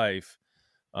dear life.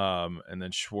 And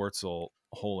then Schwartzel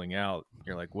holding out,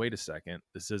 you're like, wait a second,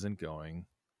 this isn't going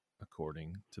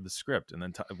according to the script. And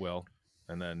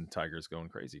then Tiger's going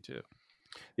crazy too.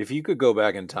 If you could go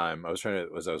back in time, I was trying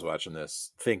to, as I was watching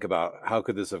this, think about how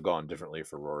could this have gone differently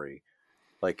for Rory.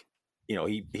 Like,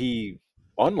 he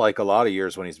unlike a lot of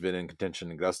years when he's been in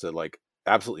contention in Augusta, like,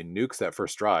 absolutely nukes that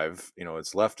first drive.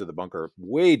 It's left of the bunker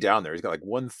way down there. He's got like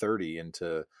 130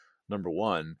 into number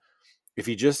 1. If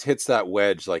he just hits that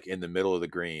wedge like in the middle of the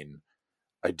green,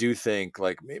 I do think,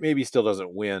 like, maybe he still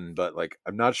doesn't win, but like,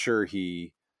 I'm not sure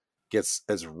he gets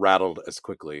as rattled as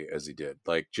quickly as he did.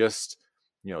 Like, just,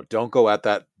 don't go at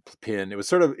that pin. It was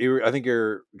sort of, I think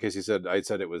in case you said, I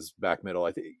said it was back middle.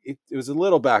 I think it was a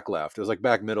little back left. It was like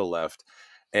back middle left.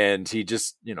 And he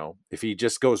just, if he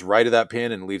just goes right of that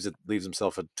pin and leaves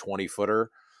himself a 20-footer,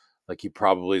 like, he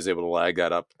probably is able to lag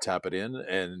that up, tap it in,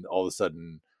 and all of a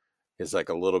sudden is like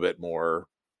a little bit more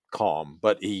calm.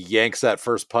 But he yanks that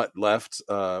first putt left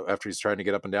after he's trying to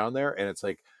get up and down there, and it's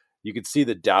like you could see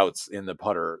the doubts in the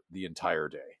putter the entire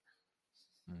day.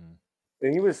 Mm-hmm.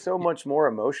 And he was so much more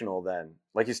emotional then.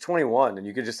 Like, he's 21, and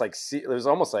you could just like see, it was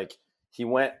almost like he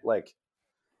went, like,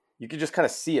 you could just kind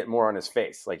of see it more on his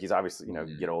face. Like, he's obviously,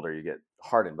 you get older, you get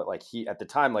hardened, but like, he, at the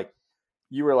time, like,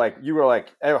 you were like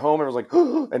at home, and it was like,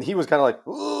 and he was kind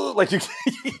of like you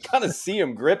kind of see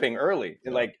him gripping early,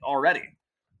 and like, already,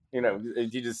 he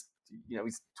just,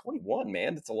 he's 21,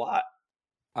 man. It's a lot.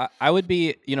 I would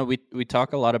be, we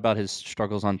talk a lot about his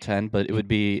struggles on 10, but it would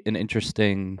be an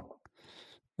interesting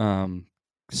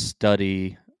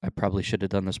study. I probably should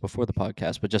have done this before the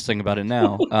podcast, but just thinking about it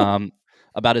now,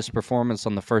 about his performance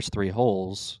on the first 3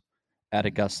 holes at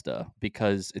Augusta,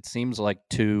 because it seems like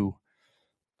 2,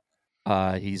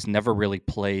 he's never really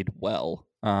played well.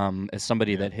 As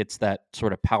somebody that hits that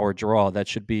sort of power draw, that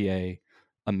should be a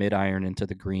mid-iron into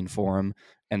the green for him.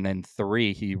 And then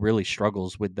 3, he really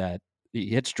struggles with that. He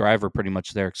hits driver pretty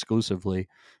much there exclusively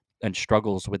and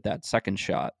struggles with that second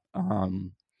shot.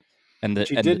 Which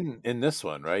he didn't in this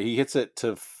one, right? He hits it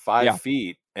to 5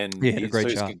 feet, and he's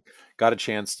got a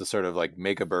chance to sort of like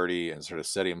make a birdie and sort of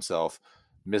steady himself,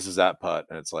 misses that putt,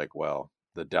 and it's like, well,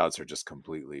 the doubts are just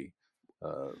completely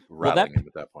rattling him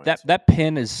at that point. That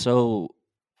pin is so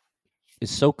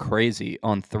crazy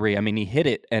on 3. I mean, he hit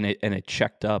it and it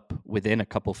checked up within a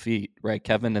couple feet, right,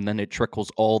 Kevin? And then it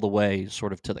trickles all the way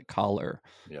sort of to the collar,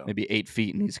 maybe 8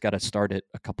 feet, and he's got to start it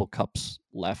a couple cups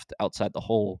left outside the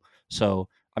hole. So,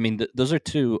 I mean, those are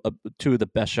two of the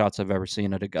best shots I've ever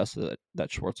seen at Augusta that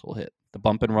Schwartzel hit. The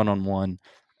bump and run on 1,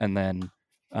 and then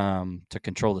to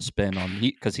control the spin on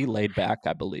because he laid back,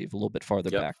 I believe, a little bit farther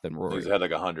back than Rory. He had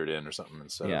like 100 in or something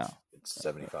instead of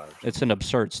 75. It's an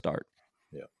absurd start.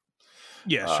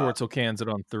 Yeah, Schwartzel cans it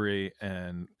on 3,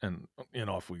 and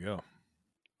off we go.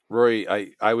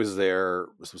 Rory, I was there,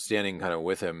 was standing kind of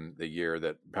with him the year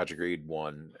that Patrick Reed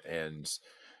won, and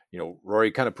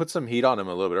Rory kind of put some heat on him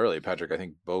a little bit early. Patrick, I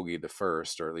think, bogeyed the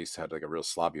first, or at least had like a real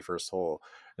sloppy first hole,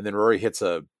 and then Rory hits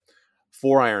a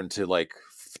 4-iron to like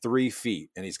 3 feet,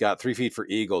 and he's got 3 feet for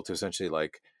eagle to essentially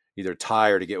like either tie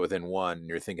or to get within 1. And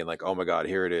you're thinking like, oh my god,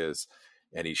 here it is.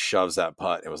 And he shoves that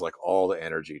putt. It was like all the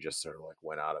energy just sort of like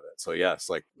went out of it. So yes,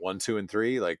 like 1, 2, and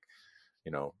 3, like,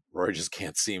 Rory just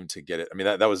can't seem to get it. I mean,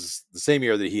 that was the same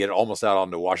year that he had almost out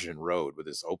onto Washington Road with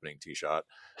his opening tee shot.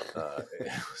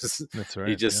 That's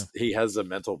right. He has a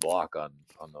mental block on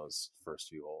those first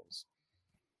few holes.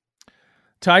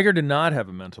 Tiger did not have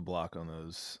a mental block on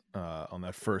those on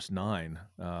that first 9.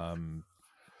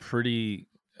 Pretty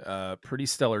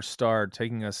stellar start,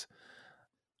 taking us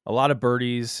a lot of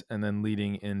birdies, and then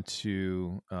leading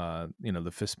into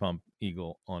the fist pump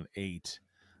eagle on 8,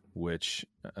 which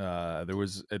there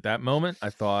was at that moment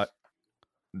I thought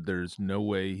there's no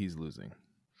way he's losing.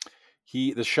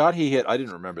 The shot he hit, I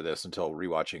didn't remember this until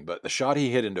rewatching, but the shot he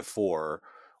hit into 4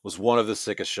 was one of the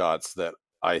sickest shots that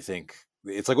I think.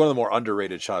 It's like one of the more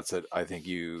underrated shots that I think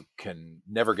you can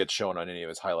never get shown on any of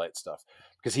his highlight stuff,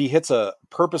 because he hits a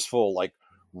purposeful like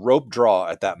rope draw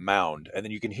at that mound, and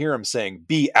then you can hear him saying,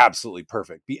 be absolutely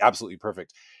perfect,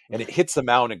 and it hits the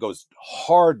mound and goes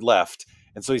hard left,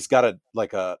 and so he's got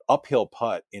a uphill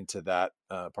putt into that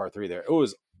par 3 there.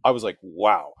 I was like,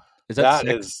 wow, is that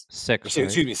six? Six, right?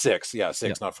 Excuse me, 6. Yeah,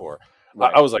 6, not 4.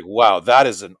 Right. I was like, wow, that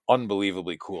is an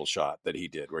unbelievably cool shot that he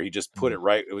did, where he just put it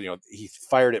right. He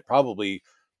fired it probably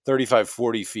 35,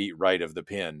 40 feet right of the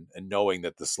pin, and knowing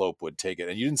that the slope would take it.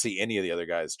 And you didn't see any of the other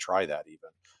guys try that even,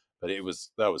 but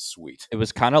that was sweet. It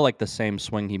was kind of like the same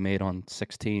swing he made on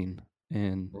 16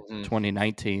 in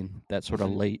 2019, that sort of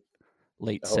late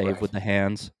save with the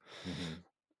hands.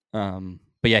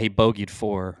 But yeah, he bogeyed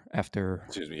 4 after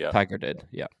Tiger did.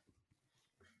 Yeah.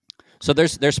 So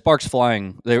there's sparks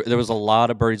flying. There was a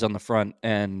lot of birdies on the front,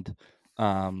 and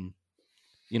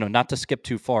not to skip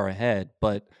too far ahead,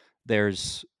 but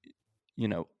there's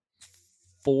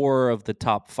 4 of the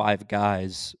top 5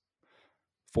 guys,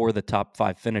 4 of the top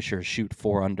 5 finishers shoot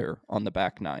 4 under on the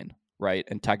back 9, right?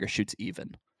 And Tiger shoots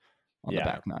even on the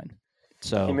back 9.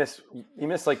 So he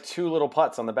missed like 2 little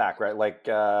putts on the back, right? Like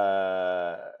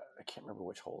I can't remember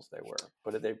which holes they were,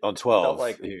 but they on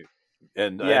 12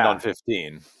 and on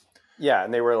 15. Yeah,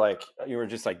 and they were like, you were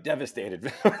just like devastated.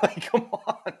 Like, come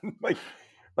on,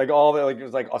 like all the it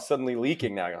was like suddenly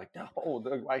leaking. Now you're like,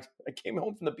 no, I came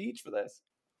home from the beach for this.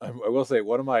 I will say,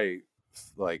 one of my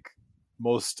like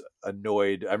most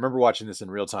annoyed. I remember watching this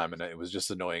in real time, and it was just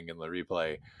annoying in the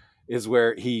replay. Is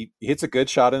where he hits a good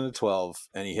shot in the 12,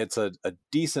 and he hits a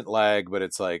decent lag, but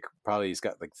it's like probably he's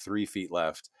got like 3 feet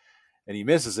left, and he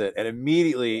misses it, and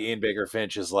immediately Ian Baker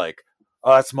Finch is like,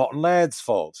 oh, that's Martin Laird's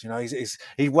fault.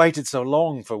 He waited so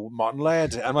long for Martin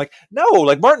Laird. I'm like, no,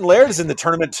 like Martin Laird is in the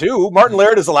tournament too. Martin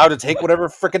Laird is allowed to take whatever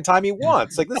freaking time he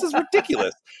wants. Like, this is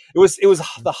ridiculous. It was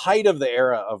the height of the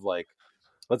era of like,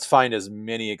 let's find as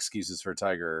many excuses for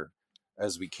Tiger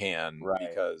as we can,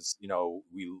 because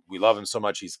we love him so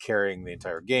much. He's carrying the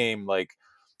entire game. Like,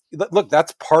 look,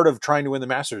 that's part of trying to win the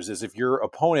Masters, is if your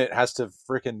opponent has to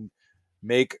freaking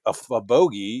make a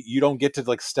bogey, you don't get to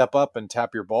like step up and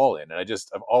tap your ball in. And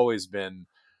I've always been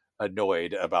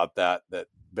annoyed about that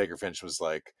Baker Finch was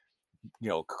like,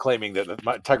 claiming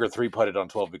that Tiger 3-putted on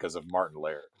 12 because of Martin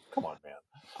Laird. Come on,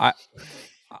 man.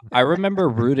 I remember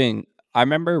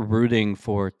rooting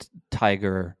for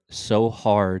Tiger so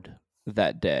hard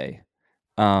that day.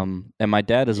 And my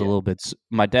dad is a little bit,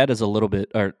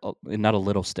 or not a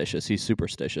little stitious. He's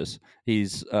superstitious.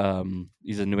 He's a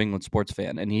New England sports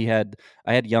fan, and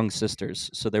I had young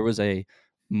sisters. So there was a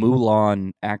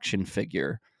Mulan action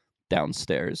figure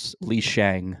downstairs, Li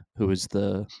Shang, who is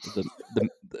the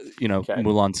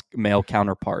Mulan's male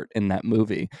counterpart in that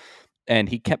movie. And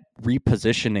he kept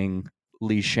repositioning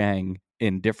Li Shang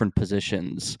in different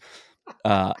positions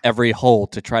every hole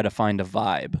to try to find a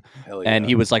vibe. And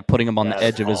he was like putting him on the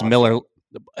edge of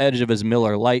his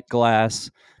Miller Lite glass.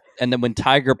 And then when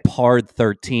Tiger parred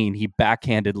 13, he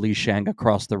backhanded Li Shang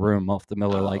across the room off the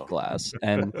Miller Lite glass.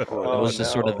 And it was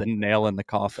just sort of the nail in the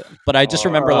coffin. But I just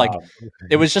remember like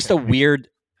it was just a weird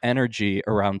energy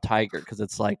around Tiger, because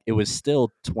it's like it was still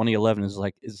 2011. It's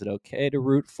like, is it okay to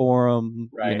root for him?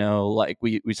 Right. Like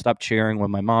we stopped cheering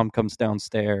when my mom comes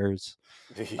downstairs.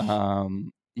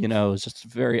 It's just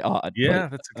very odd. Yeah,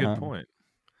 but that's a good point.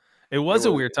 It was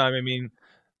a weird time. I mean,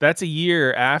 That's just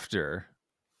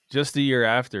a year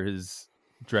after his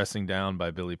dressing down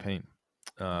by Billy Payne,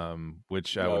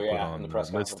 which I would put on the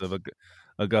list of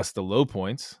Augusta low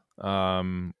points.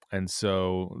 And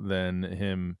so then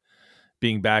him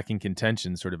being back in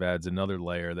contention sort of adds another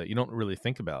layer that you don't really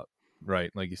think about, right?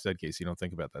 Like you said, Casey, you don't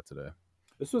think about that today.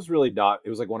 This was really not.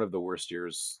 It was like one of the worst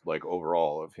years, like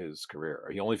overall, of his career.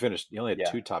 He only had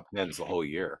 2 top 10s the whole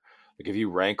year. Like if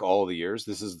you rank all of the years,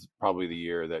 this is probably the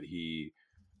year that he,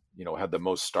 had the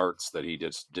most starts that he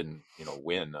just didn't,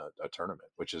 win a tournament.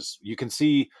 Which is, you can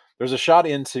see there's a shot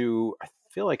into, I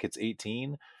feel like it's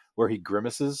 18, where he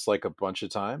grimaces like a bunch of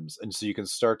times, and so you can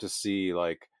start to see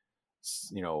like,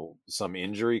 some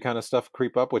injury kind of stuff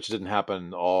creep up, which didn't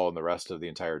happen all in the rest of the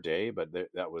entire day, but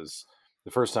that was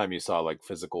the first time you saw like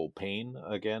physical pain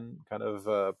again kind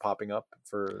of popping up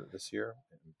for this year.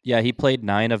 Yeah, he played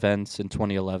 9 events in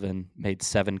 2011, made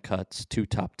 7 cuts, 2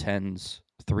 top 10s,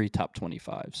 3 top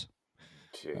 25s.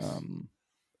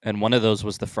 And one of those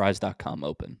was the Fries.com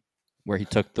Open, where he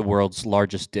took the world's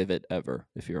largest divot ever,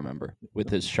 if you remember, with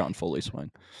his Sean Foley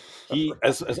swing. He,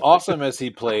 as awesome as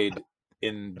he played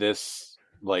in this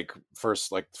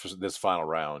this final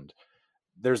round,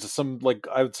 there's some, like,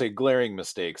 I would say glaring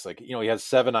mistakes. Like, he has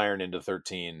 7 iron into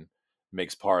 13,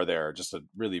 makes par there, just a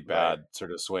really bad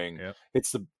sort of swing. Yep.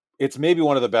 It's maybe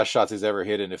one of the best shots he's ever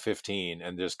hit into 15,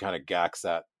 and just kind of gacks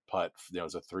that putt.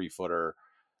 It's a 3-footer.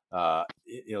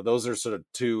 Those are sort of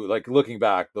 2, like, looking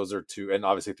back, those are 2, and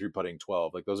obviously 3-putting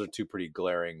 12. Like, those are 3 pretty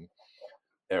glaring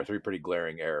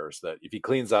errors that if he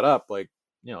cleans that up, like,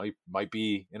 he might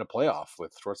be in a playoff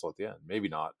with Schwartzel at the end. Maybe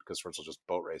not, because Schwartzel just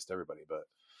boat raced everybody, but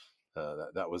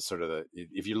that was sort of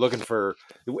if you're looking for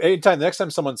the next time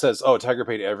someone says, "Oh, Tiger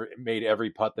made every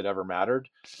putt that ever mattered,"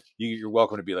 you're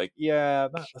welcome to be like, "Yeah,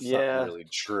 that's not really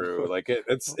true." Like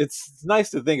it's nice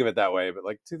to think of it that way, but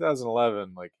like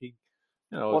 2011, like he,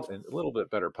 a little bit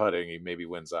better putting, he maybe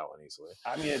wins that one easily.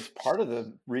 I mean, it's part of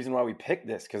the reason why we picked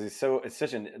this, because it's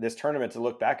such this tournament to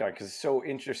look back on, because it's so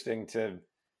interesting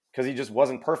because he just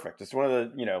wasn't perfect. It's one of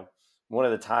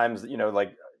the times that,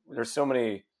 like, there's so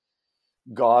many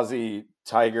gauzy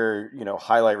Tiger,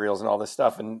 highlight reels and all this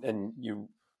stuff, and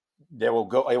it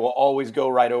will always go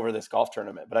right over this golf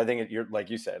tournament. But I think you're like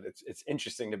you said, it's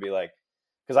interesting to be like,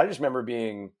 because I just remember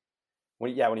being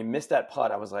when he missed that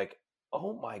putt, I was like,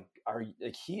 oh my,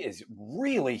 he is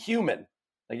really human.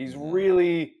 Like, he's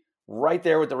really right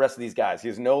there with the rest of these guys. He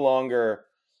is no longer,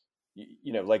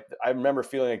 like, I remember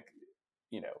feeling like,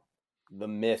 the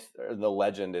myth or the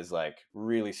legend is like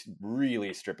really,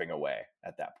 really stripping away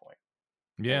at that point.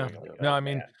 Yeah. No, I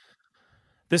mean,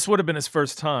 this would have been his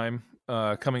first time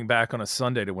coming back on a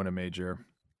Sunday to win a major.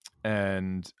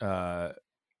 And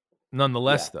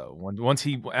nonetheless, though, once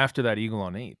after that eagle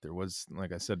on 8, there was,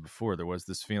 like I said before, there was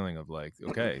this feeling of like,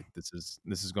 okay, this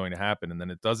is going to happen. And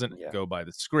then it doesn't go by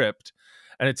the script.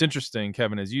 And it's interesting,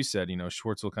 Kevin, as you said,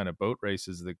 Schwartzel kind of boat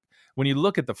races. When you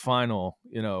look at the final,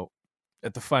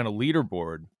 at the final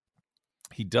leaderboard,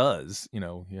 he does, he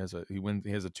has a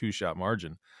 2-shot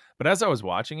margin. But as I was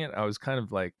watching it, I was kind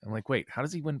of like, wait, how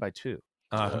does he win by 2?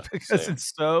 Because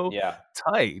it's so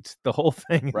tight. The whole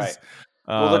thing is right.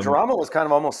 Well, the drama was kind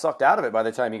of almost sucked out of it by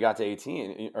the time he got to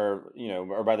 18,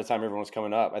 or by the time everyone was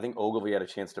coming up. I think Ogilvy had a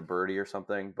chance to birdie or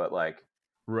something, but like,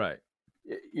 right.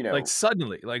 Like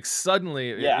suddenly,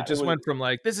 it just went from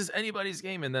like, this is anybody's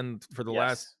game, and then for the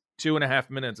last 2.5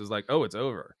 minutes, it was like, oh, it's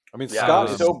over. I mean,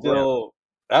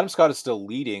 Adam Scott is still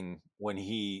leading when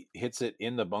he hits it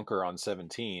in the bunker on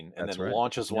 17, and then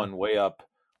launches one way up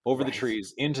over the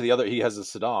trees into the other. He has a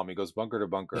Saddam. He goes bunker to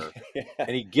bunker,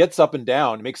 and he gets up and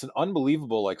down, makes an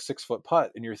unbelievable 6-foot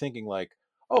putt, and you're thinking like,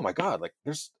 oh my god, like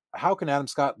how can Adam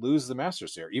Scott lose the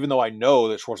Masters here? Even though I know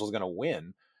that Schwartzel's going to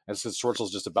win, and since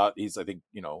Schwartzel's he's I think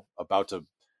about to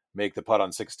make the putt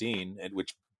on 16, and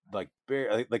which like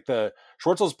the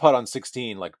Schwartzel's putt on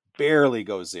 16 like barely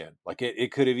goes in. Like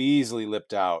it could have easily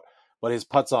lipped out, but his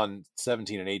putts on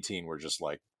 17 and 18 were just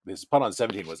like, his putt on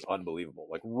 17 was unbelievable,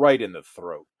 like right in the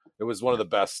throat. It was one of the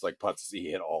best putts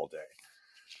he hit all day.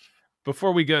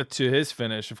 Before we go to his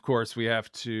finish, of course, we have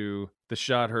the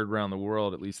shot heard around the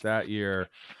world, at least that year,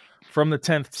 from the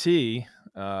 10th tee.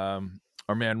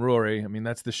 Our man Rory. I mean,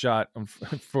 that's the shot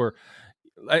for,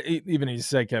 even as you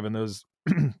said, Kevin, those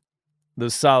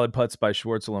solid putts by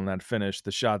Schwartzel on that finish.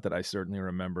 The shot that I certainly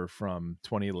remember from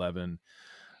 2011,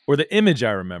 or the image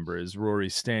I remember, is Rory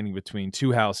standing between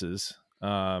 2 houses,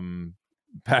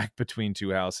 back between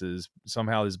 2 houses.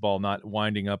 Somehow his ball not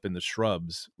winding up in the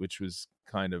shrubs, which was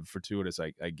kind of fortuitous,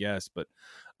 I guess. But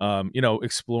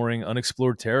exploring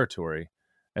unexplored territory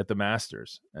at the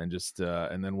Masters, and just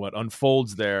and then what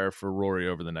unfolds there for Rory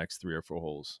over the next 3 or 4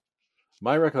 holes.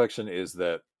 My recollection is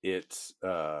that it's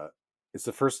the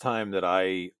first time that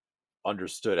I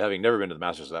understood, having never been to the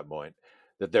Masters at that point,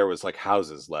 that there was like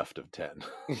houses left of 10.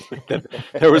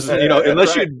 There was,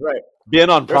 unless you'd been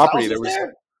on property,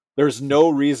 there's no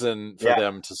reason for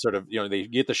them to sort of, they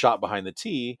get the shot behind the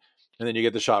tee, and then you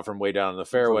get the shot from way down in the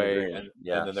fairway, and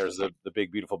then there's the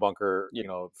big beautiful bunker,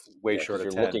 way short of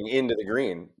 10. You're looking into the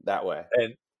green that way.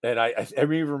 And I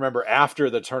remember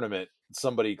after the tournament,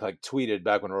 somebody like tweeted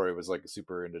back when Rory was like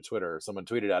super into Twitter. Someone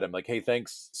tweeted at him like, "Hey,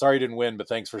 thanks. Sorry you didn't win, but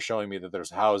thanks for showing me that there's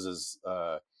houses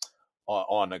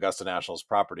on Augusta National's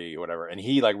property or whatever." And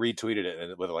he like retweeted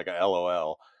it with like a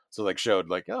LOL. So like showed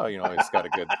like, oh, he's got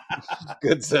a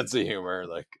good sense of humor.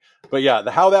 Like, but yeah,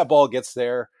 how that ball gets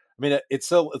there. I mean,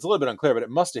 it's a little bit unclear, but it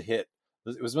must have hit.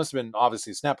 Must have been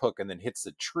obviously snap hook and then hits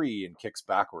the tree and kicks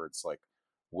backwards like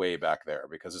way back there,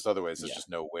 because otherwise there's just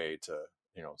no way to,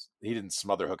 he didn't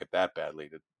smother hook it that badly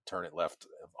to turn it left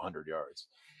 100 yards.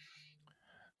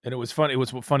 And it was funny. It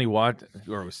was funny it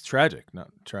was tragic,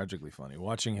 not tragically funny,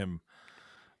 watching him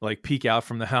like peek out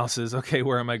from the houses. Okay,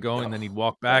 where am I going? And then he'd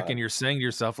walk back, and you're saying to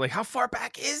yourself, like, how far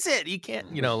back is it? You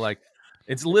can't, like,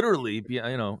 it's literally,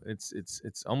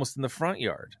 it's almost in the front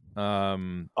yard.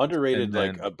 Underrated,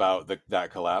 then, like about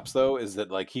that collapse though, is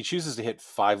that like he chooses to hit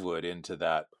 5 wood into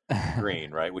that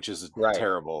green, right, which is a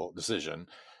terrible decision.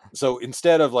 So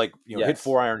instead of like hit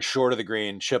 4 iron short of the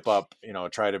green, chip up,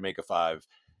 try to make a 5.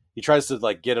 He tries to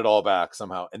like get it all back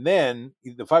somehow, and then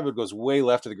the 5 wood goes way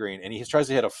left of the green, and he tries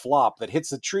to hit a flop that hits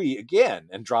the tree again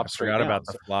and drops straight down. About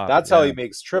the flop. That's how he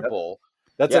makes triple.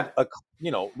 That's a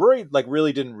Rory like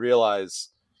really didn't realize.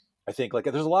 I think like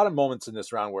there's a lot of moments in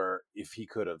this round where if he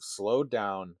could have slowed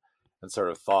down and sort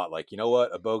of thought like,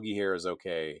 a bogey here is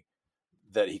okay,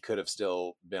 that he could have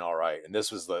still been all right. And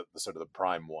this was the sort of the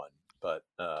prime one, but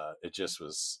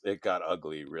it got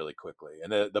ugly really quickly.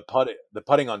 And the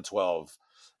putting on 12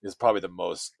 is probably the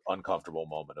most uncomfortable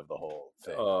moment of the whole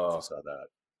thing. If you saw that.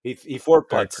 He 4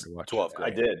 putts 12. I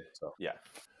did. So yeah.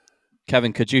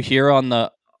 Kevin, could you hear on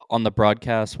the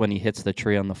broadcast when he hits the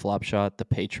tree on the flop shot, the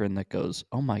patron that goes,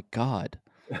 "Oh my God"?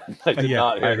 I did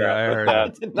not hear that. I heard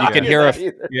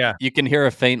that. You can hear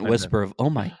a faint whisper of "Oh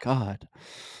my God."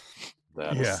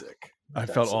 That is sick. I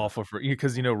felt awful for you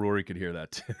because Rory could hear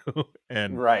that too,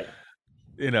 and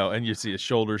and you see his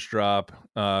shoulders drop.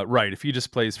 Right, if he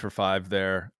just plays for 5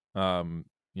 there,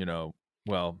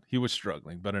 well, he was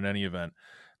struggling, but in any event,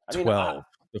 12,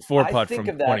 the 4 putt from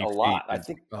 20 that a lot.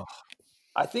 feet.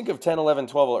 I think of 10, 11,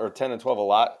 12, or 10 and 12 a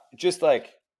lot. Just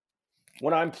like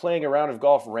when I'm playing a round of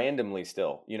golf randomly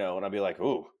still, and I'll be like,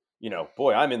 ooh,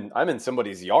 boy, I'm in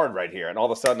somebody's yard right here. And all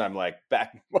of a sudden I'm like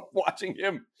back watching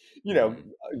him,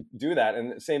 do that.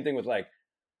 And same thing with like,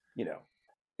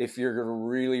 if you're going to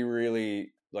really,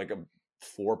 really like a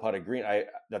 4 putt of green,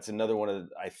 that's another one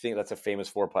I think that's a famous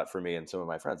 4 putt for me and some of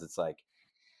my friends. It's like,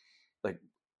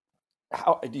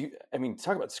 how do you? I mean,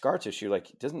 talk about scar tissue. Like,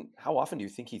 how often do you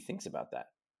think he thinks about that?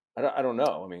 I don't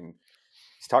know. I mean,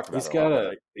 he's talked about.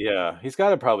 He's got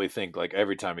to probably think like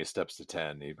every time he steps to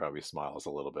 10, he probably smiles a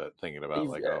little bit, thinking about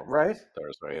like, there's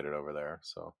where I hit it over there.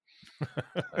 So,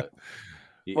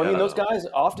 well, I mean, those guys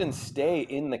often stay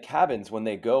in the cabins when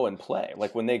they go and play.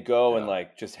 Like when they go and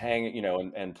like just hang,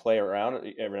 and play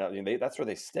around every now and then. That's where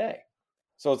they stay.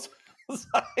 So it's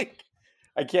like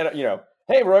I can't,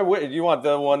 Hey, Roy, do you want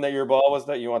the one that your ball was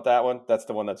that? You want that one? That's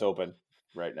the one that's open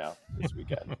right now this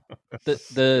weekend.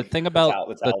 The thing about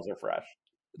the towels are fresh.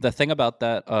 The thing about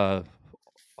that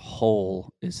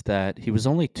hole is that he was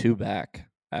only 2 back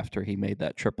after he made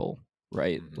that triple,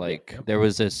 right? Like there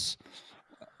was this.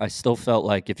 I still felt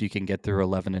like if you can get through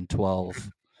 11 and 12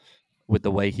 with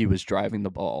the way he was driving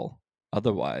the ball,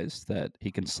 otherwise that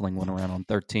he can sling one around on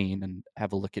 13 and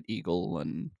have a look at eagle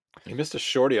and. He missed a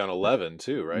shorty on 11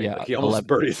 too, right? Yeah, like he almost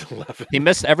birdies 11. He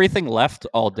missed everything left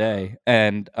all day,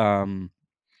 and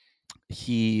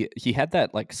he had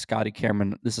that like Scotty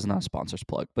Cameron. This is not a sponsor's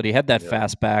plug, but he had that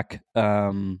fastback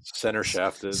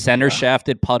center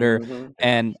shafted putter,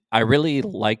 and I really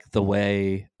like the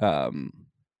way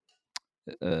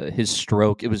his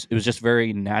stroke. It was just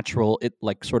very natural. It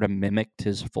like sort of mimicked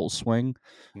his full swing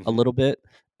a little bit.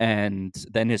 And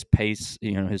then his pace,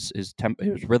 his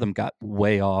rhythm got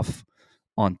way off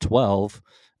on 12,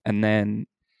 and then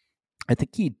I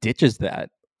think he ditches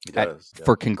that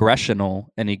for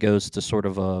congressional, and he goes to sort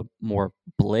of a more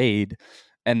blade,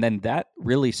 and then that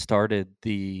really started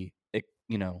the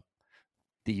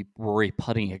Rory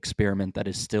putting experiment that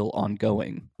is still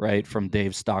ongoing, right? From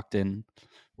Dave Stockton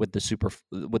with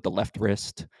the left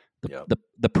wrist,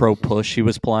 the pro push he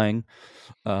was playing,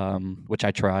 which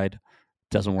I tried.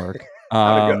 Doesn't work.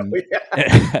 Um,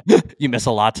 Yeah. you miss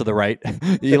a lot to the right.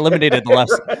 He eliminated the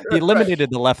left. He eliminated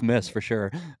the left miss for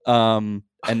sure. And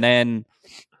then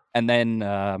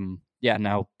yeah,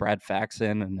 now Brad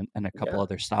Faxon and a couple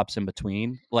other stops in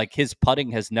between. Like his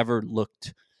putting has never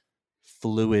looked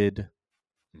fluid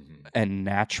and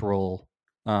natural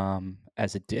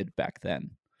as it did back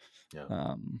then.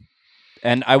 Yeah.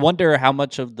 And I wonder how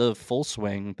much of the full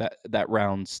swing that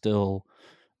round still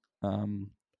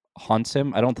haunts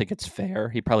him. I don't think it's fair.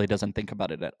 He probably doesn't think about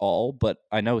it at all, but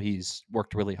I know he's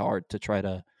worked really hard to try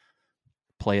to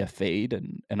play a fade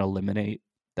and eliminate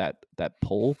that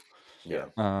pull. Yeah.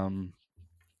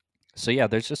 So yeah,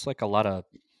 there's just like a lot of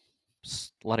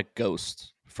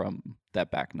ghosts from that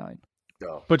back nine.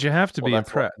 Oh. But you have to be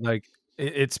impressed. Like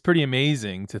it's pretty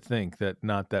amazing to think that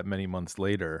not that many months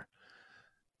later,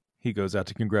 he goes out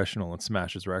to Congressional and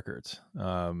smashes records.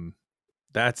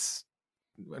 That's,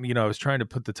 I was trying to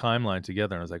put the timeline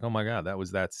together, and I was like, oh my god, that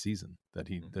was that season that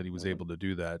he was able to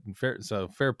do that. And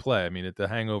fair play. I mean, the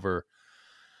hangover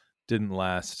didn't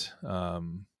last as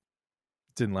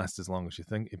long as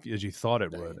you thought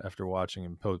it would after watching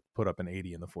him put up an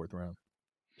 80 in the fourth round.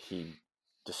 He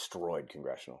destroyed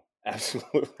Congressional.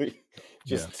 Absolutely.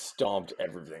 Just stomped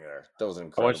everything there. That was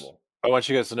incredible. I want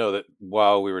you guys to know that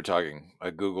while we were talking,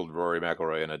 I Googled Rory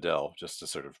McIlroy and Adele just to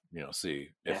sort of, see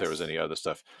if there was any other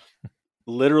stuff.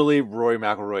 Literally, Rory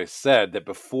McIlroy said that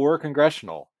before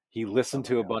Congressional, he listened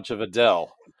to a bunch of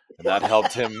Adele, and that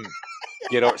helped him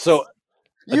get over. So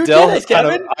you Adele did it,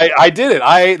 Kevin. I did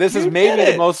it. This is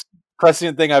maybe the most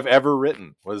prescient thing I've ever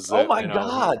written. Oh my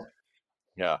god!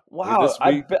 Yeah. Wow.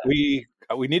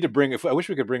 We need to bring. I wish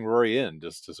we could bring Rory in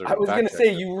just to sort of. I was going to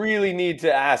say you really need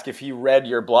to ask if he read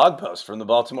your blog post from the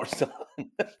Baltimore Sun.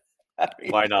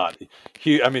 Why not?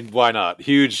 Why not?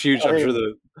 Huge. I'm sure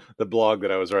the blog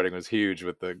that I was writing was huge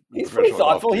with the. He's pretty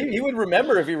thoughtful. He would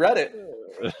remember if he read it.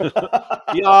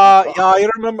 Yeah. I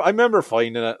remember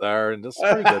finding it there, and it's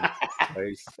pretty good.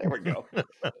 Nice. There we go.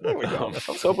 I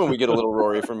was hoping we get a little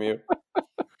Rory from you.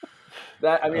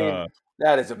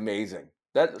 That is amazing.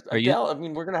 Adele,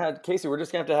 we're gonna have Casey. We're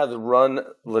just gonna have to run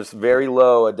this very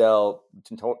low Adele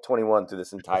 21 through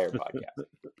this entire podcast.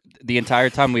 The entire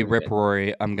time we rip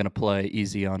Rory, I'm gonna play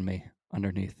 "Easy on Me"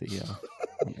 underneath the.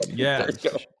 Yeah.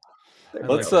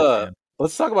 Let's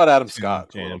talk about Adam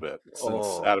Scott a little bit.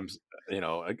 Since Adam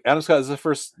Scott is the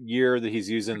first year that he's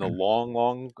using the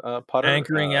long putter.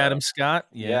 Anchoring Adam Scott.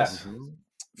 Yes.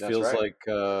 Yeah. Feels like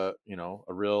a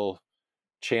real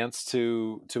chance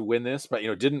to win this, but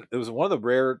it was one of the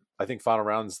rare, I think, final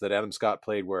rounds that Adam Scott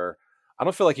played where I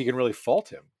don't feel like you can really fault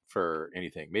him for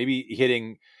anything. Maybe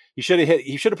he should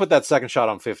have put that second shot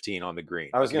on 15 on the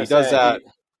green. I was going to say, he does that,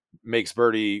 makes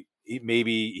birdie.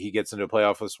 Maybe he gets into a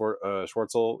playoff with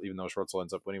Schwartzel, even though Schwartzel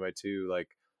ends up winning by 2. Like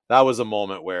that was a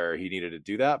moment where he needed to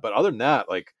do that. But other than that,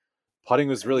 like putting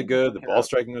was really good. The ball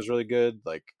striking was really good.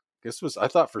 Like I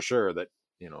thought for sure that,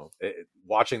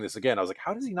 watching this again, I was like,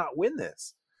 how does he not win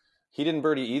this? He didn't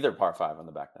birdie either par 5 on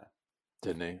the back nine.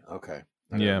 Didn't he? Okay.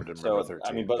 So,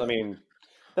 13,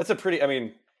 that's a pretty,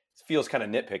 it feels kind of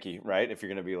nitpicky, right? If you're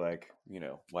going to be like,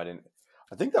 why didn't,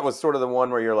 I think that was sort of the one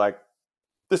where you're like,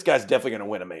 this guy's definitely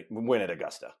going to win at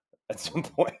Augusta at some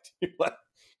point.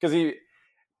 Because he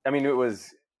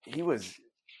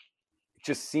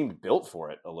just seemed built for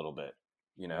it a little bit,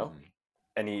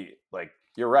 and he, like,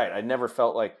 you're right. I never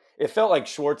felt like, it felt like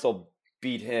Schwartzel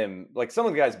beat him. Like some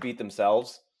of the guys beat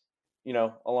themselves,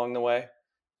 along the way,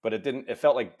 but it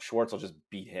felt like Schwartzel just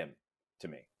beat him to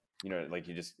me. Like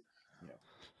he just,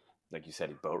 like you said,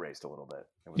 he boat raced a little bit.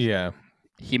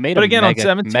 He made on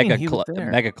 17,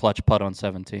 mega clutch putt on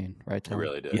 17, right? He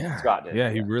really did. Yeah. Scott did. Yeah,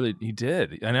 he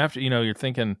did. And after, you're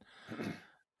thinking,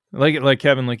 like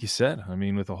Kevin, like you said,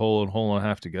 with a hole and a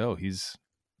half to go, you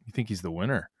think he's the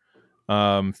winner.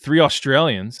 3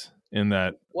 Australians in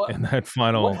that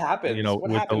final, what happened?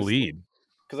 with the lead.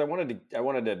 Because I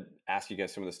wanted to ask you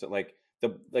guys some of this stuff, like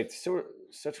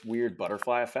such weird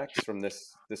butterfly effects from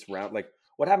this round. Like,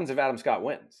 what happens if Adam Scott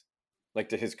wins, like,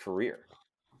 to his career?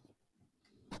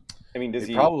 Does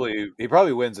he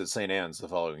probably wins at St. Anne's the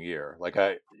following year? Like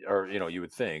you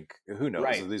would think. Who knows?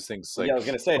 Right. These things. I was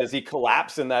going to say, does he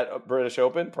collapse in that British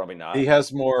Open? Probably not. He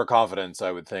has more confidence,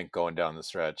 I would think, going down the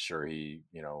stretch, or he,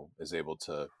 is able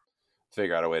to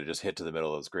figure out a way to just hit to the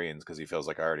middle of those greens because he feels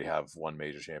like I already have one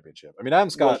major championship. Adam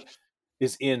Scott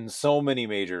is in so many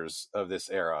majors of this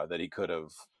era that he could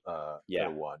have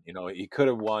won. He could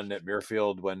have won at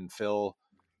Muirfield when Phil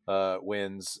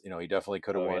wins. He definitely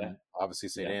could have won. Obviously,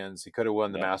 St. Anne's. He could have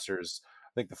won the Masters.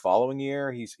 I think the following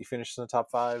year he finished in the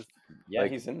top 5. Yeah,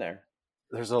 he's in there.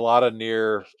 there's a lot of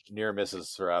near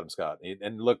misses for Adam Scott,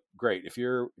 and look great. If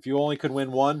you only could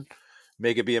win one,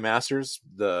 make it be a Masters,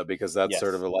 because that's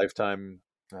sort of a lifetime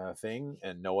thing,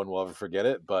 and no one will ever forget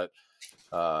it. But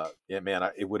yeah, man,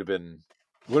 it would have been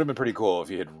pretty cool if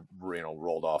he had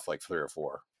rolled off like 3 or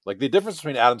 4. Like the difference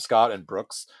between Adam Scott and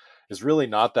Brooks is really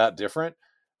not that different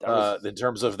in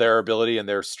terms of their ability and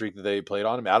their streak that they played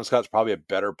on. I mean, Adam Scott's probably a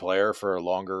better player for a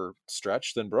longer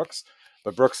stretch than Brooks,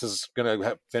 but Brooks is going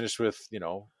to finish with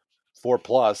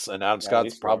 4+, and Adam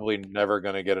Scott's probably never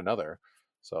going to get another.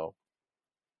 So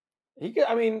he could.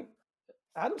 I mean,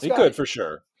 Adam Scott, he could for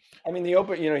sure. I mean, the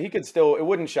Open, he could still. It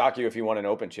wouldn't shock you if he won an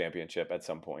Open championship at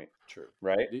some point. True,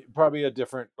 right? Probably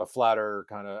a flatter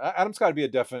kind of. Adam's got to be a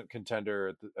definite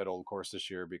contender at Old Course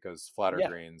this year, because flatter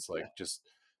greens,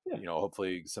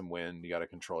 hopefully some wind. You got to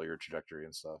control your trajectory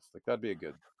and stuff. Like that'd be a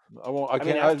good. I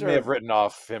may have written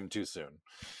off him too soon.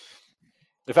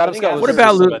 If Adam Scott was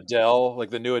some Adele,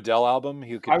 like the new Adele album,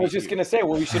 he could. I was just gonna say,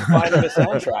 we should find him a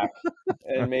soundtrack,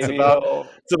 and maybe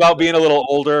it's about being a little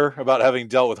older, about having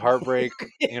dealt with heartbreak.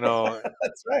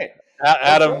 That's right.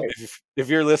 Adam, if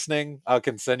you're listening, I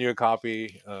can send you a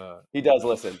copy. He does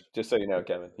listen, just so you know,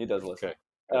 Kevin. He does listen.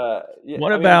 Okay.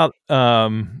 What about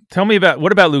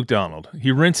Luke Donald?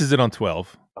 He rinses it on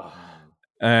 12,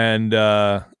 and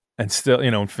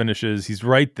still, finishes. He's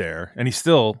right there, and he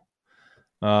still.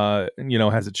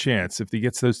 Has a chance if he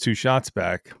gets those 2 shots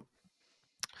back.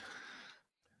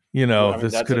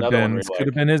 This could have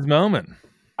been his moment.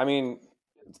 I mean,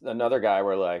 another guy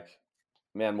where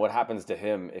man, what happens to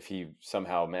him if he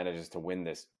somehow manages to win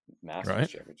this Masters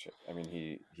championship? I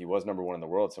mean, he was number 1 in the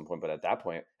world at some point, but at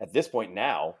this point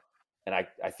now, and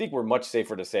I think we're much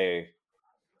safer to say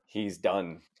he's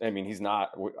done. I mean, he's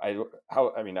not. I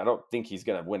don't think he's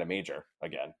going to win a major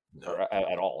again or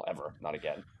at all ever. Not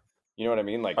again. You know what I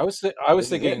mean? Like I was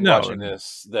thinking watching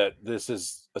this, that this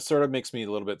is sort of makes me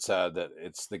a little bit sad that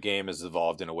the game has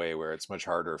evolved in a way where it's much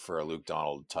harder for a Luke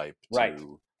Donald type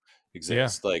to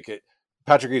exist. Yeah.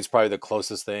 Patrick Reed's probably the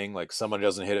closest thing. Like someone who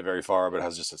doesn't hit it very far, but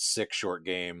has just a sick short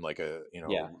game, like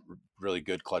really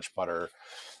good clutch putter.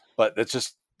 But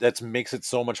that makes it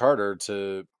so much harder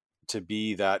to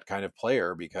be that kind of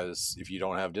player, because if you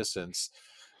don't have distance,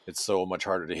 it's so much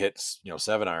harder to hit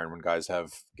 7-iron when guys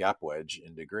have gap wedge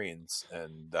into greens.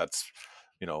 And that's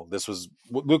this was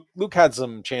Luke had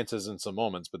some chances in some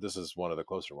moments, but this is one of the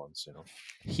closer ones.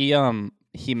 He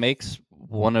makes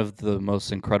one of the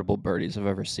most incredible birdies I've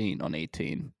ever seen on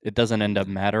 18. It doesn't end up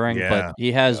mattering, but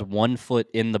he has 1 foot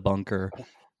in the bunker,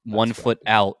 1 foot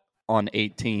out on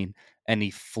 18, and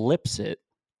he flips it,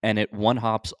 and it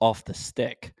 1-hops off the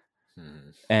stick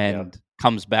and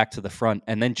comes back to the front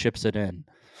and then chips it in.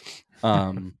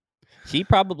 He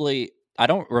probably, I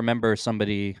don't remember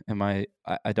somebody I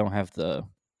don't have the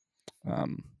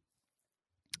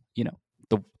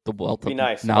the wealth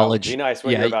of knowledge. Be nice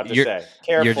what you're about to say.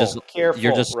 Careful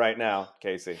you're just right now,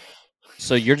 Casey.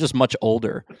 So you're just much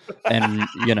older and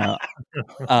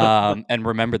and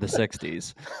remember the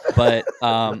 60s. But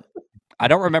I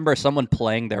don't remember someone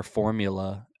playing their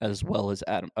formula as well as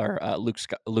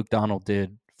Luke Donald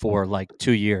did for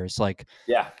 2 years.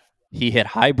 He hit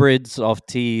hybrids off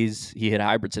tees. He hit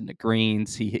hybrids into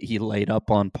greens. He laid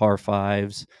up on par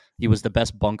 5s. He was the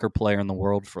best bunker player in the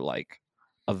world for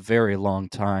a very long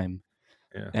time,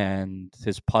 and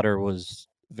his putter was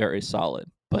very solid.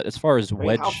 But as far as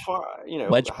wedge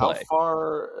play, how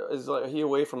far is he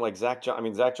away from Zach?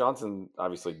 Zach Johnson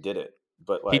obviously did it,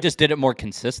 but he just did it more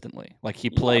consistently. He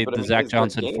played Zach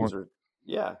Johnson form.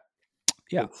 Yeah.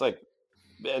 It's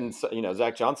and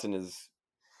Zach Johnson is.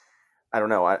 I don't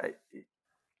know. I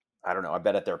don't know. I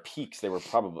bet at their peaks they were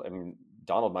probably. I mean,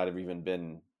 Donald might have even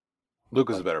been. Luke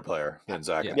was a better player than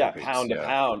Zach. Yeah, pound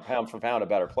for pound, a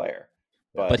better player.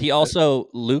 But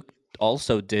Luke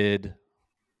also did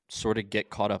sort of get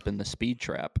caught up in the speed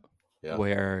trap,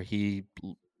 where he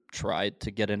tried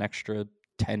to get an extra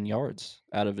 10 yards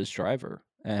out of his driver,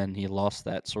 and he lost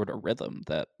that sort of rhythm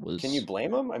that was. Can you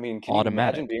blame him? I mean, can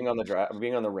automatic. You imagine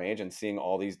being on the range and seeing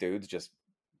all these dudes just.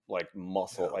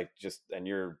 Muscle, and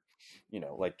you're,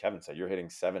 like Kevin said, you're hitting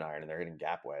 7-iron and they're hitting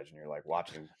gap wedge, and you're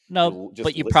watching. No,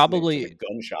 but you probably to the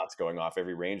gunshots going off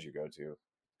every range you go to.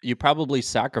 You probably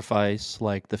sacrifice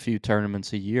the few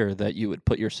tournaments a year that you would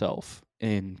put yourself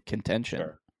in contention,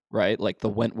 right? Like the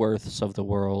Wentworths of the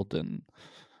world, and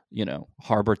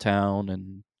Harbor Town,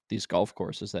 and these golf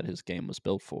courses that his game was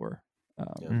built for.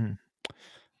 But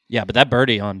that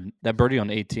birdie on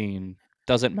 18.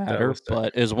 Doesn't matter,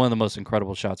 but it was one of the most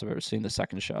incredible shots I've ever seen. The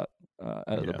second shot out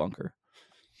of the bunker.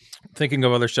 Thinking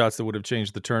of other shots that would have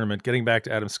changed the tournament. Getting back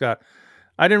to Adam Scott,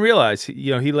 I didn't realize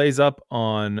he lays up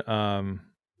on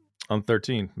on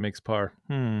 13 makes par.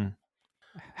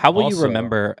 How will you Also-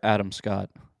 remember Adam Scott?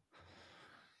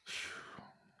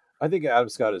 I think Adam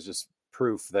Scott is just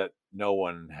proof that no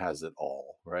one has it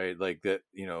all, right? Like that,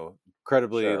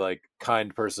 incredibly Sure. like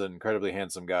kind person, incredibly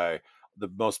handsome guy, the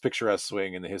most picturesque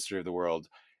swing in the history of the world,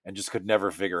 and just could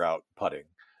never figure out putting.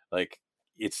 Like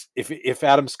it's if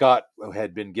Adam Scott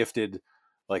had been gifted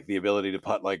like the ability to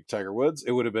putt like Tiger Woods,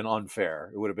 it would have been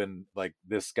unfair. It would have been like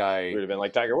this guy, It would have been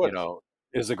like Tiger Woods.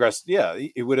 is aggressive. Yeah,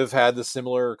 he would have had the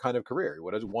similar kind of career. He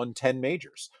would have won 10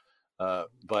 majors.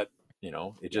 But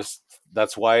it just,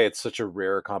 that's why it's such a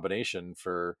rare combination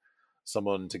for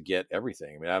someone to get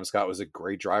everything. I mean, Adam Scott was a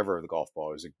great driver of the golf ball.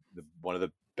 He was one of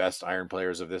the best iron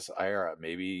players of this era,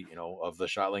 maybe, of the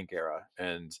ShotLink era,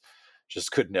 and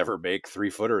just could never make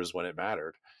 3-footers when it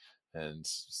mattered. And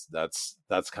that's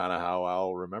kind of how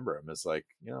I'll remember him. It's like,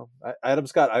 Adam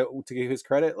Scott, to give his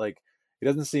credit, like, he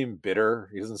doesn't seem bitter.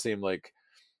 He doesn't seem like,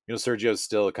 Sergio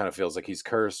still kind of feels like he's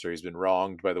cursed or he's been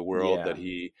wronged by the world, that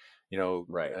he,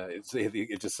 Right.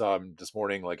 It just saw him this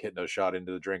morning, like hitting a shot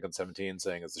into the drink on 17,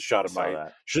 saying it's the shot of Saw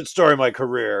story of my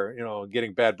career,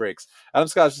 getting bad breaks. Adam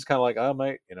Scott's just kind of like, oh,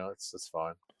 mate, it's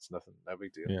fine. It's nothing, no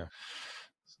big deal. Yeah.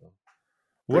 So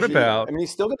What about? I mean,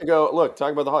 he's still going to go. Look,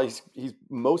 talking about the Hall, he's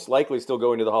most likely still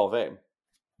going to the Hall of Fame.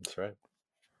 That's right.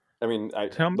 I mean,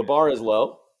 Tell me- the bar is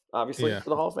low, obviously, Yeah. for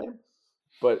the Hall of Fame,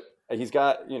 but he's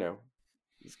got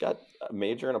he's got a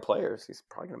major and a players. He's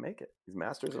probably going to make it. He's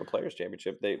Masters and a Players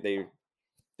Championship. They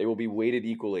will be weighted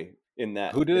equally in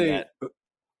that. Who do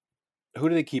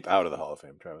they keep out of the Hall of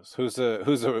Fame, Travis?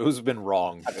 Who's been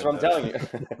wronged? That's what I'm telling you.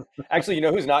 Actually,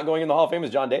 who's not going in the Hall of Fame is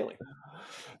John Daly.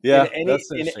 Yeah, in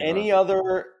any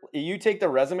other, you take the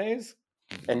resumes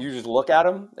and you just look at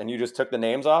them and you just took the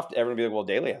names off. Everyone would be like, well,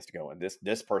 Daly has to go in.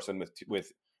 This person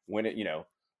with winning,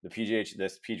 the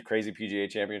PGA, crazy PGA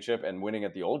Championship and winning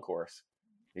at the Old Course,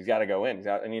 he's got to go in.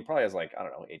 And he probably has 8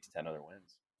 to 10 other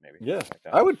wins. Maybe. Yeah, like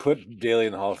that. I would put Daly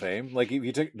in the Hall of Fame. Like, if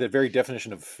you took the very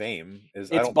definition of fame, it's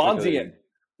Bonzian.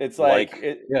 It's I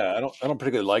don't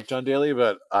particularly like John Daly,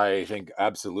 but I think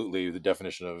absolutely the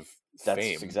definition of that's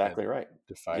fame. Exactly right.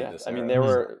 Defined this. I mean,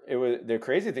 era. the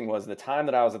crazy thing was the time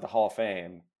that I was at the Hall of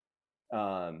Fame,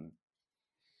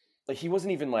 he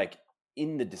wasn't even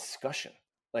in the discussion.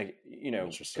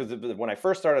 Because when I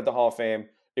first started at the Hall of Fame,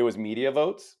 it was media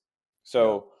votes.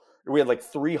 So we had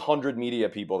 300 media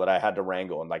people that I had to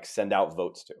wrangle and send out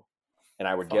votes to, and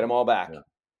I would get them all back. Yeah.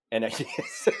 And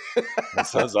that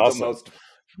sounds awesome.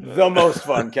 The most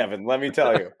fun, Kevin. Let me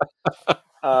tell you.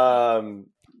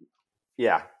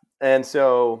 Yeah, and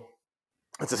so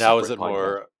now is it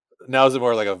more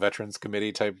like a veterans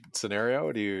committee type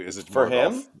scenario? Is it for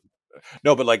him? Golf?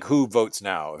 No, but who votes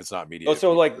now if it's not media?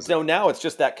 So now it's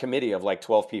just that committee of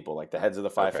 12 people, the heads of the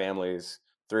 5 families,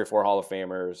 3 or 4 Hall of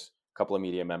Famers, a couple of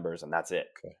media members, and that's it.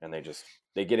 Okay. And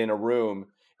they get in a room.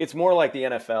 It's more like the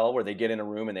NFL where they get in a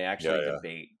room and they actually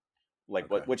debate,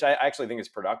 which I actually think is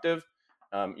productive.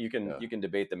 You can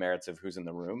debate the merits of who's in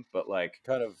the room, but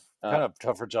kind of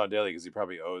tough for John Daly because he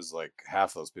probably owes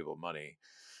half those people money.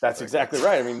 That's exactly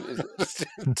right. I mean,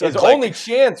 his only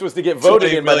chance was to get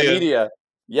voted in by the media.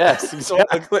 Yes,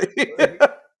 exactly.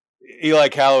 Eli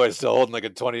Callaway's still holding a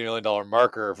 $20 million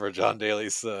marker for John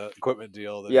Daly's equipment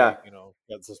deal that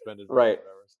got suspended. Right.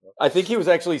 I think he was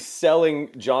actually selling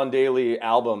John Daly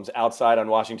albums outside on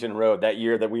Washington Road that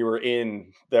year that we were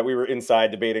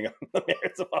inside debating on the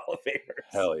merits of Hall of Famers.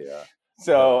 Hell yeah.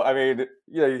 So I mean,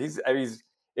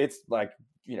 it's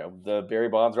the Barry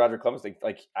Bonds, Roger Clemens thing.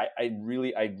 I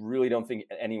really don't think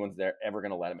anyone's ever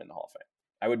going to let him in the Hall of Fame.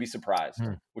 I would be surprised,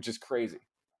 which is crazy.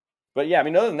 But yeah, I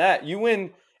mean, other than that, you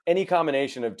win any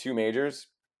combination of 2 majors,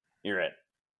 you're in.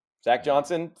 Zach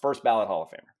Johnson, first ballot Hall of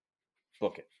Famer.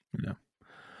 Book it. Yeah.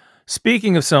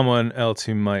 Speaking of someone else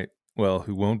who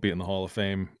won't be in the Hall of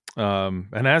Fame,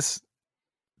 and has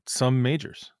some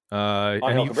majors,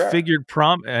 and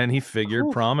he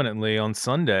figured prominently on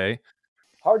Sunday.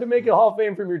 Hard to make a Hall of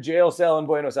Fame from your jail cell in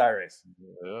Buenos Aires.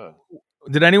 Yeah.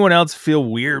 Did anyone else feel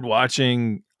weird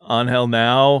watching Angel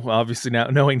now? Obviously now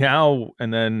knowing now,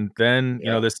 and then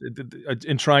this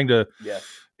in trying to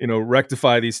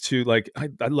rectify these two.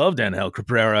 I loved Angel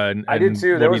Cabrera, and I did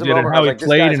too. There was a moment how he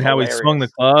played and how he swung the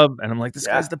club, and I'm like, this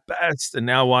guy's the best. And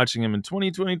now watching him in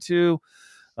 2022,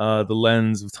 the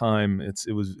lens of time,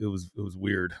 it was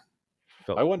weird.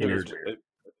 I wonder.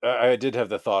 I did have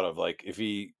the thought of if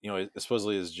he,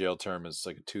 supposedly his jail term is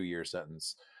a 2-year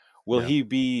sentence. Will he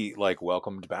be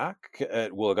welcomed back?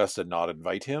 Will Augusta not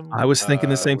invite him? I was thinking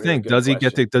the same thing. Does he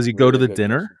go to the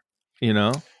dinner?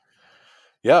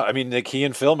 Yeah, I mean, Nick, he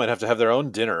and Phil might have to have their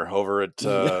own dinner over at Tony's,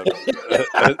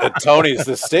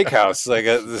 the steakhouse. Like,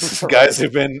 these guys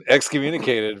have been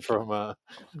excommunicated from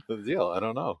the deal. I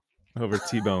don't know. Over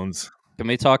T-bones. Can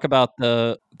we talk about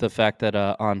the fact that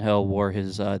Angel wore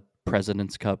his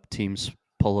President's Cup team's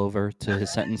pullover to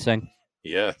his sentencing?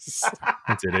 Yes.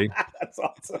 Did he? That's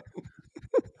awesome.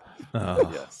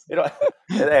 Yes.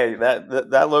 Hey,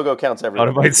 that logo counts everything.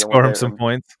 Thought it might score him some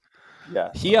points.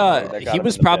 Yeah. He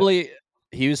was probably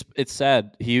it's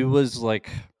sad. He was like,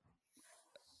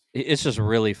 it's just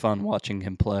really fun watching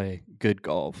him play good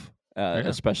golf,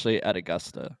 especially at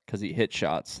Augusta, because he hit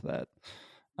shots that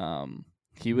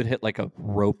he would hit like a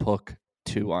rope hook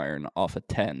 2-iron off a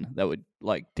 10 that would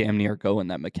like damn near go in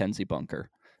that Mackenzie bunker.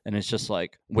 And it's just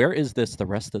like, where is this the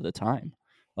rest of the time?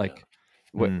 Like,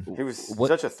 he was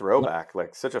such a throwback,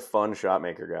 like such a fun shot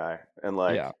maker guy, and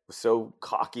like so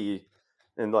cocky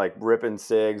and like ripping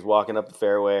cigs, walking up the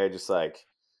fairway, just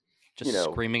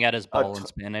screaming at his ball in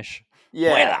Spanish.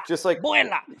 Yeah, Buena, just like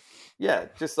buena. Yeah,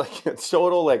 just like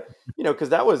total like because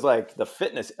that was like the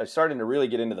fitness. Starting to really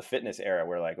get into the fitness era,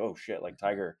 where like, oh shit, like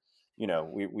Tiger,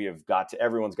 we have got to,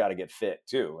 everyone's got to get fit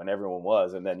too, and everyone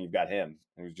was, and then you've got him,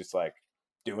 and he's just like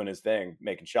doing his thing,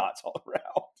 making shots all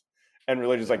around, and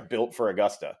really just like built for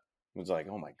Augusta. It was like,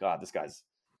 oh my god, this guy's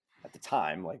at the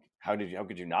time, like, how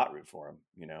could you not root for him?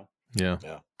 Yeah.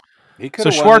 He could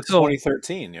have won in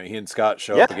 2013. He and Scott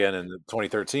show up again in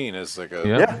 2013 as like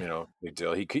a big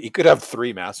deal. He could have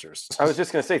 3 Masters. I was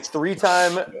just gonna say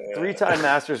three-time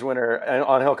Masters winner, and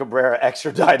Angel Cabrera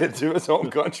extradited to his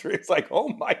home country. It's like, oh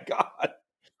my god.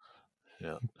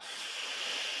 Yeah.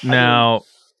 Now,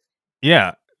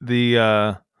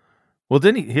 well,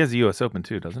 didn't he has the U.S. Open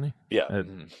too, doesn't he? Yeah,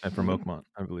 from Oakmont,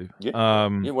 I believe. Yeah,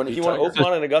 he won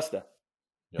Oakmont and Augusta.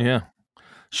 Yeah.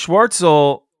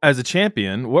 Schwartzel as a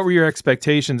champion, what were your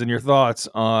expectations and your thoughts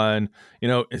on,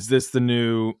 is this the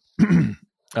new,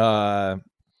 the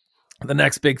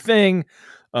next big thing,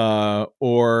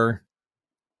 or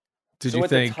did you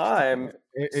think? At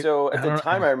the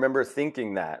time, I remember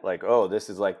thinking that, like, oh, this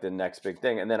is like the next big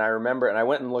thing, and then I remember, and I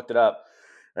went and looked it up.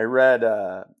 I read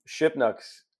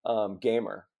Shipnuck's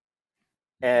Gamer,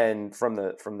 and from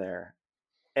there,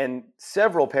 and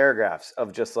several paragraphs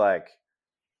of just like.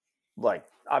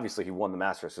 Obviously he won the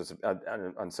Masters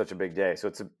on such a big day. So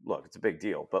it's a big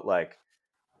deal, but like,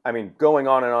 I mean, going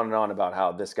on and on and on about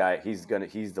how this guy, he's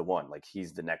the one, like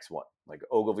he's the next one. Like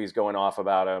Ogilvy's going off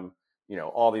about him.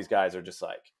 All these guys are just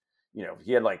like,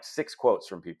 he had like 6 quotes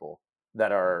from people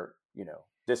that are,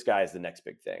 this guy is the next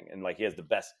big thing. And like, he has the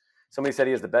best, somebody said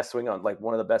he has the best swing on, like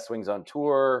one of the best swings on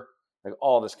tour, like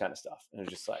all this kind of stuff. And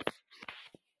it's just like,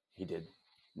 he did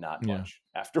not much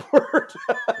afterward.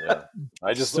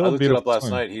 I looked it up last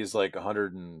night. He's like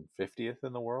 150th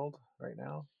in the world right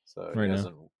now. So he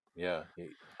doesn't. Yeah,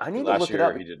 I need to look it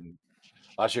up. He didn't.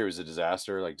 Last year was a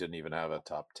disaster. Like, didn't even have a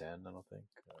top 10. I don't think.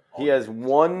 He has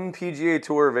 1 PGA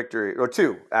Tour victory, or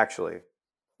 2 actually.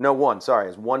 No, 1. Sorry,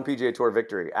 has 1 PGA Tour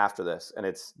victory after this, and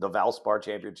it's the Valspar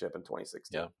Championship in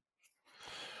 2016. Yeah.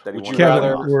 That he Would won. you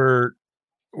rather?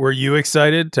 Were you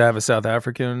excited to have a South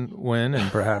African win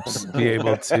and perhaps be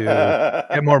able to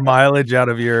get more mileage out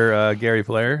of your Gary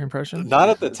Player impression? Not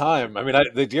at the time. I mean,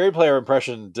 the Gary Player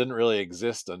impression didn't really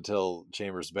exist until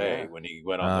Chambers Bay when he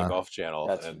went on the Golf Channel.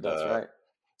 That's right.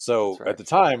 So at the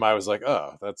time, I was like,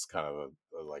 oh, that's kind of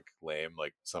a like lame.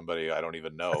 Like somebody I don't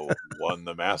even know won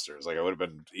the Masters. Like it would have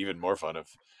been even more fun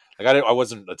if, like, I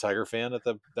wasn't a Tiger fan at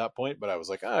that point, but I was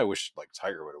like, I wish like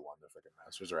Tiger would have won the freaking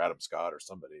Masters or Adam Scott or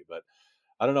somebody, but.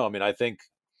 I don't know. I mean, I think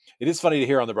it is funny to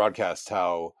hear on the broadcast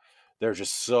how they're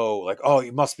just so like, oh, he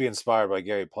must be inspired by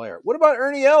Gary Player. What about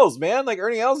Ernie Els, man? Like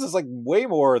Ernie Els is like way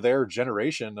more their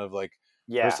generation of like,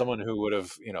 for someone who would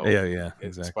have,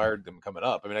 inspired them coming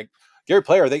up. I mean, like Gary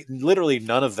Player, they literally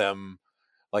none of them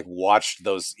like watched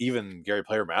those, even Gary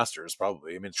Player Masters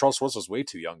probably. I mean, Charl Schwartzel was way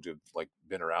too young to have like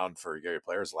been around for Gary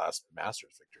Player's last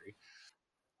Masters victory.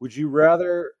 Would you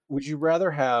rather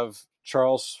have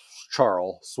Charl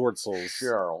Schwartzel's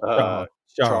Charl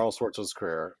Schwartzel's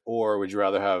career, or would you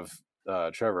rather have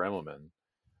Trevor Immelman?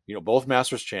 Both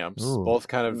Masters champs, both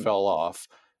kind of fell off.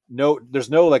 No, there's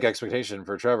no like expectation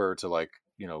for Trevor to like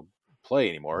play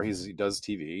anymore. He does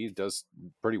TV, he does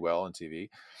pretty well on TV,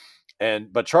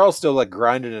 but Charles still like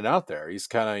grinding it out there. He's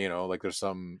kind of like there's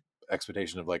some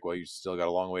expectation of like, well, you still got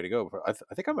a long way to go. I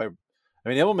think I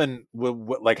mean, Immelman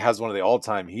like has one of the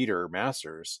all-time heater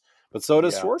Masters, but so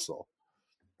does Schwartzel.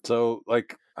 So,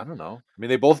 like, I don't know. I mean,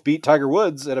 they both beat Tiger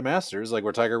Woods at a Masters, like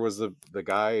where Tiger was the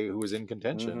guy who was in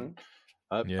contention.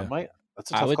 That's a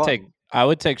tough I would call. I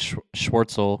would take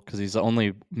Schwartzel because he's the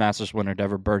only Masters winner to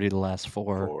ever birdie the last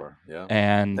four. Yeah.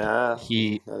 And that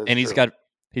is true.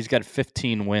 he's got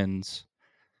 15 wins,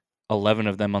 11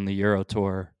 of them on the Euro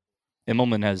Tour.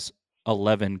 Immelman has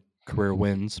 11 career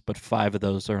wins, but 5 of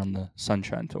those are on the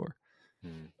Sunshine Tour.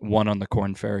 1 on the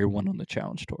Corn Ferry, 1 on the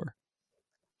Challenge Tour,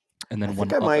 and then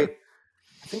I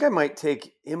think I might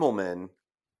take Immelman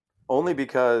only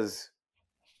because,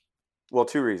 well,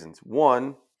 2 reasons.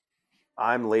 One,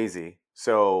 I'm lazy,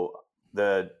 so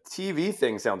the TV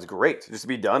thing sounds great. Just to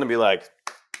be done and be like,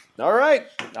 all right,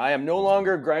 I am no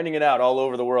longer grinding it out all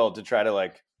over the world to try to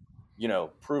like,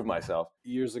 prove myself.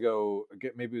 Years ago,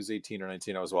 maybe it was 18 or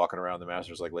 19, I was walking around the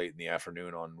Masters like late in the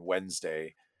afternoon on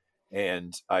Wednesday,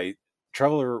 and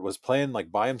Trevor was playing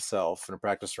like by himself in a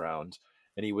practice round,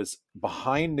 and he was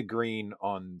behind the green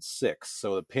on 6.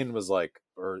 So the pin was like,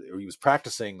 or he was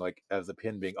practicing like as the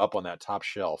pin being up on that top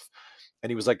shelf,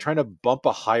 and he was like trying to bump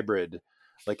a hybrid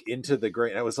like into the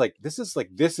green. And I was like, this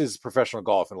is professional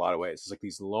golf in a lot of ways. It's like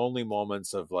these lonely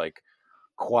moments of like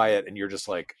quiet, and you're just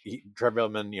like, Trevor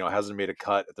Immelman, hasn't made a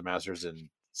cut at the Masters in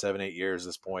 7-8 years at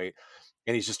this point,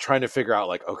 and he's just trying to figure out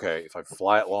like, okay, if I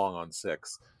fly it long on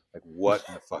 6, like what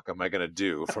in the fuck am I gonna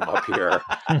do from up here?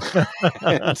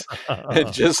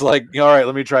 and just like, all right,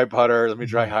 let me try putter, let me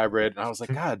try hybrid. And I was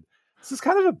like, God, this is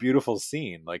kind of a beautiful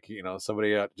scene. Like,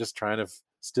 somebody just trying to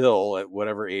still at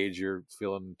whatever age you're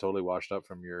feeling totally washed up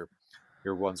from your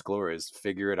once glories,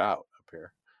 figure it out up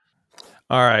here.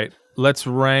 All right, let's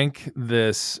rank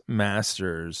this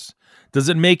Masters. Does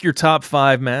it make your top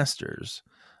 5 Masters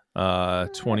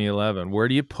 2011? Where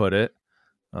do you put it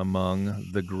among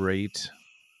the great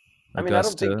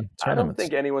Augusta I don't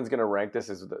think anyone's going to rank this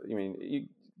as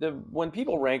when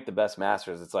people rank the best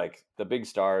Masters, it's like the big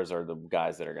stars are the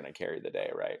guys that are going to carry the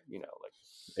day, right? Like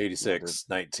 86,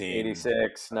 19.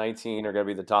 86, 19 are going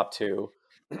to be the top 2.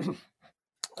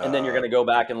 And then you're going to go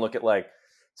back and look at like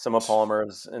some of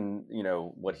Palmer's and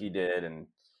what he did, and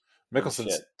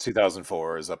Mickelson's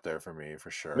 2004 is up there for me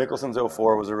for sure. Mickelson's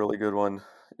 04 was a really good one.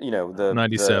 The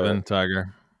 97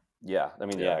 Tiger. Yeah,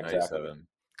 exactly.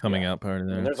 Coming out part of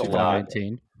there. There's a lot.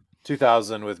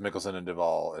 2000 with Mickelson and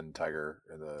Duvall and Tiger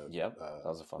in the. Yep, that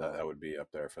was a fun one. That would be up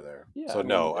there for there. Yeah, so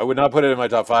I would not put it in my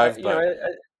top 5.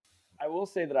 I will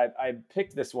say that I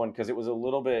picked this one because it was a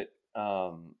little bit.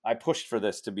 I pushed for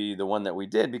this to be the one that we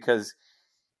did because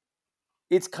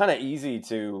it's kind of easy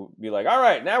to be like, all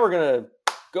right, now we're gonna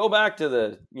go back to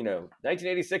the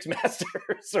 1986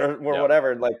 Masters or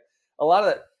whatever. Like a lot of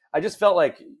that, I just felt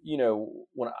like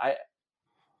when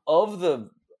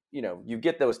you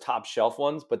get those top shelf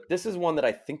ones, but this is one that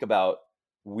I think about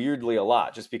weirdly a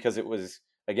lot, just because it was,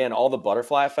 again, all the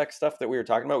butterfly effect stuff that we were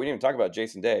talking about. We didn't even talk about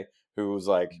Jason Day, who was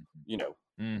like,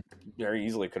 very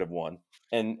easily could have won,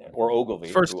 or Ogilvy,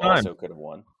 First who time. also could have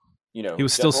won. He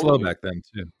was still slow back then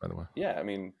too, by the way. Yeah, I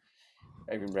mean,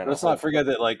 let's not forget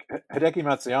that like Hideki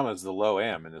Matsuyama is the low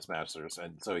am in this Masters,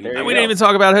 and so we didn't even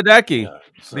talk about Hideki,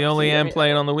 the only am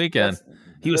playing on the weekend.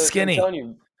 He was skinny. I'm telling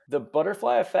you, the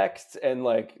butterfly effects and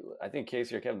like I think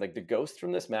Casey or Kevin, like the ghost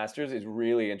from this Masters is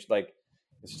really like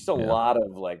it's just a lot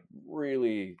of like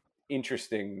really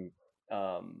interesting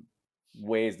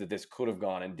ways that this could have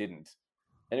gone and didn't.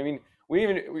 And I mean, we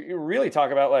really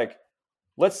talk about like,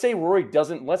 let's say Rory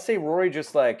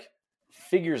just like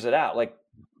figures it out. Like,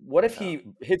 what if he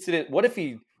hits it? What if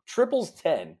he triples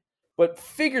 10, but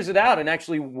figures it out and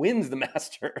actually wins the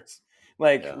Masters?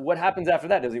 Like, what happens after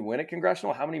that? Does he win at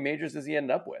Congressional? How many majors does he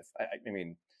end up with? I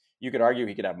mean, you could argue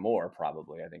he could have more,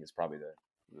 probably. I think it's probably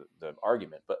the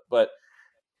argument. But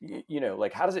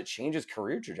like, how does it change his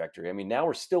career trajectory? I mean, now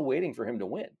we're still waiting for him to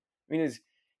win. I mean, as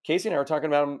Casey and I were talking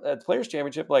about him at the Players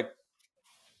Championship, like,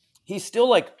 he's still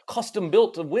like custom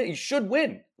built to win. He should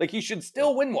win. Like, he should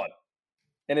still win one.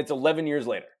 And it's 11 years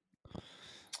later.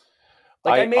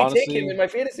 Like, I may honestly take him in my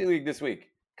fantasy league this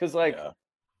week because, like,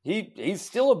 he's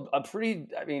still a pretty,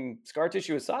 I mean, scar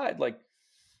tissue aside, like,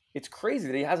 it's crazy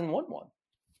that he hasn't won one.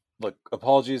 Look,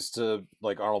 apologies to,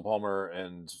 like, Arnold Palmer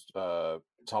and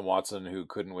Tom Watson, who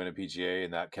couldn't win a PGA,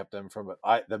 and that kept them from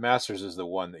it. The Masters is the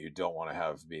one that you don't want to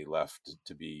have be left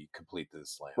to be complete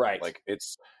this slam. Right. Like,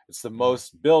 it's the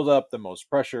most build up, the most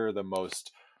pressure, the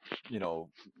most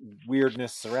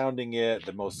weirdness surrounding it,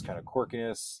 the most kind of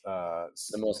quirkiness,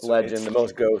 the most legend, the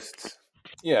most ghosts.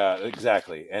 Yeah,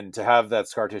 exactly. And to have that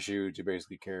scar tissue to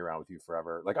basically carry around with you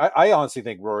forever. Like, I honestly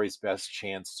think Rory's best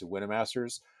chance to win a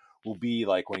Masters will be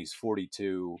like when he's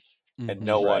 42 and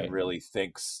no one really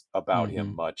thinks about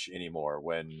him much anymore,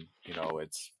 when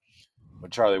it's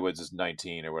when Charlie Woods is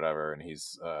 19 or whatever, and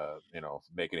he's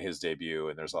making his debut,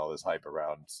 and there's all this hype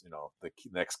around the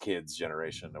next kids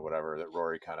generation or whatever, that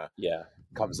Rory kind of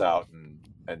comes out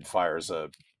and fires a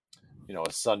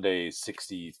Sunday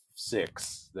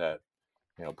 66 that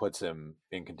puts him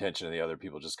in contention, and the other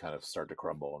people just kind of start to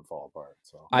crumble and fall apart.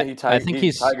 So I think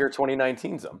he's Tiger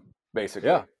 2019's him, basically.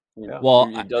 Yeah. Well,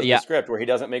 he does the script where he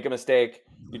doesn't make a mistake.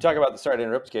 You talk about sorry to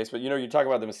interrupt the case, but you talk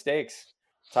about the mistakes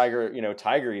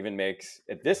Tiger even makes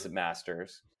at this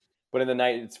Masters, but in the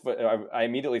night, I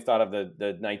immediately thought of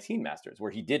the 19 Masters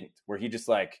where he didn't, where he just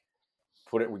like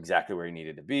put it exactly where he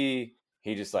needed to be.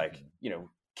 He just like,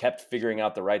 kept figuring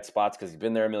out the right spots because he's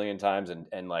been there a million times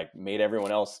and like made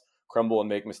everyone else crumble and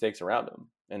make mistakes around him.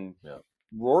 And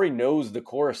Rory knows the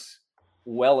course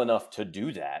well enough to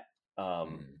do that.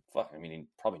 He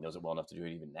probably knows it well enough to do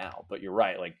it even now, but you're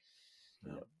right. Like,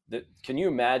 can you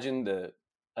imagine it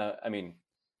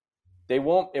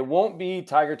won't be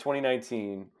Tiger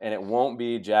 2019 and it won't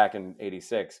be Jack in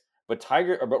 86, but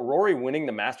Rory winning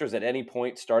the Masters at any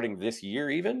point starting this year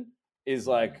even is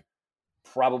like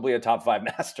probably a top 5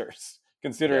 Masters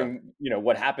considering,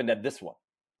 what happened at this one.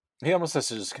 He almost has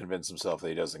to just convince himself that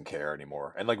he doesn't care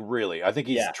anymore. And like, really, I think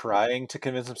he's trying to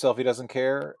convince himself he doesn't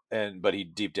care. But he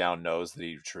deep down knows that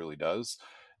he truly does.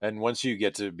 And once you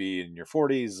get to be in your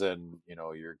 40s and,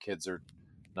 your kids are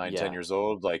 10 years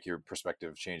old, like your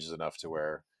perspective changes enough to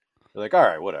where you're like, all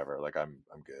right, whatever. Like I'm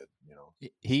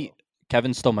good,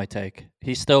 Kevin stole my take.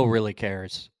 He still really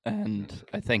cares. And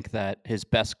I think that his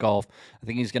best golf, I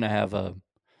think he's going to have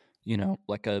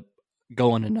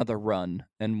go on another run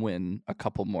and win a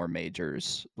couple more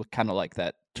majors, kind of like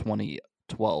that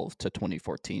 2012 to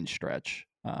 2014 stretch.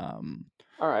 All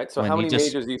right. So how many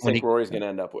majors do you think Rory's going to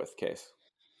end up with, Case?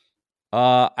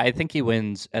 I think he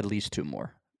wins at least 2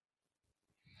 more.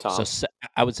 Tom? So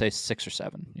I would say 6 or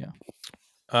 7. Yeah.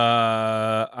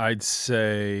 I'd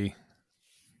say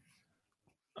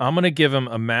I'm going to give him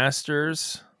a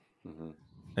Masters,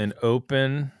 an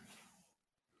Open.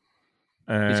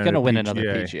 He's going to win another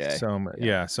PGA. So I'm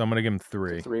going to give him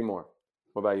 3. So 3 more.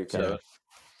 What about you, Kevin?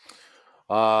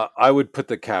 I would put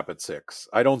the cap at 6.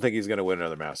 I don't think he's going to win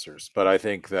another Masters, but I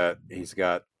think that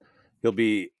he'll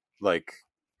be like,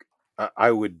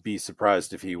 I would be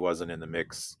surprised if he wasn't in the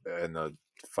mix in the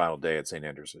final day at St.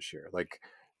 Andrews this year. Like,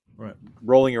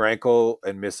 rolling your ankle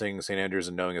and missing St. Andrews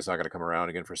and knowing it's not going to come around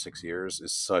again for 6 years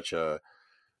is such a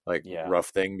rough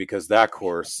thing, because that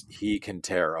course he can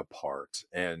tear apart,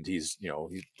 and he's he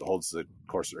holds the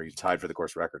course, or he's tied for the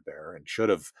course record there, and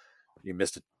he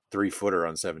missed a 3-footer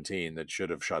on 17 that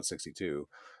should have shot 62.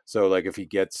 So like, if he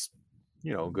gets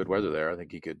good weather there, I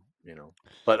think he could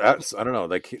but I don't know,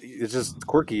 like, it's just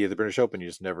quirky at the British Open. You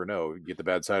just never know. You get the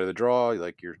bad side of the draw,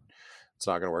 like it's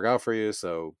not going to work out for you,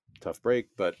 so tough break.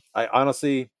 But I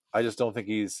honestly just don't think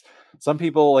some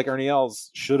people like Ernie Els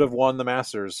should have won the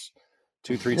Masters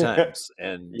 2-3 times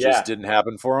and just didn't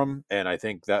happen for him. And I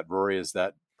think that Rory is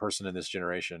that person in this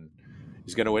generation.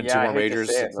 He's going to win 2 more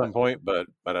majors at some point, but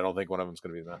I don't think one of them is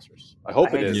going to be the Masters. I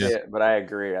hope it is. But I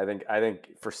agree. I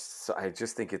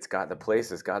just think the place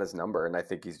has got his number, and I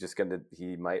think he's just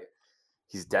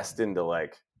he's destined to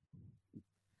like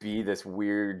be this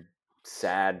weird,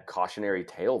 sad, cautionary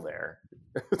tale there.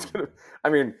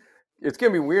 It's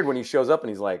gonna be weird when he shows up and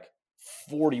he's like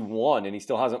 41 and he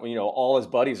still hasn't, all his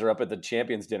buddies are up at the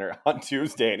champions dinner on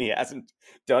Tuesday and he hasn't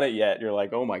done it yet. You're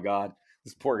like, oh my God,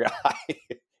 this poor guy.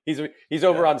 He's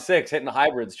over on 6 hitting the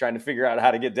hybrids, trying to figure out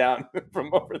how to get down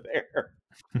from over there.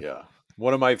 Yeah.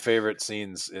 One of my favorite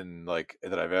scenes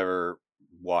that I've ever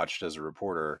watched as a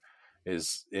reporter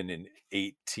is in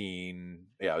 18.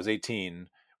 Yeah, it was 18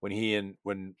 when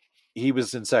he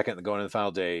was in second going into the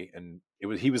final day, and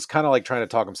he was kind of like trying to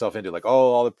talk himself into like,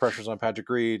 oh, all the pressure's on Patrick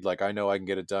Reed. Like, I know I can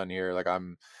get it done here. Like,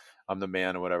 I'm the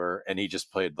man or whatever. And he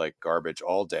just played like garbage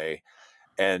all day.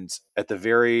 And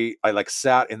I like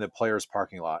sat in the players'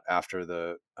 parking lot after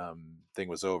the thing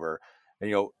was over,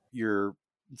 and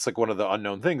it's like one of the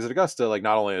unknown things at Augusta. Like,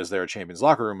 not only is there a champions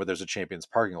locker room, but there's a champions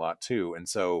parking lot too. And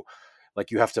so like,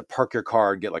 you have to park your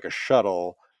car and get like a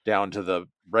shuttle down to the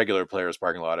regular players'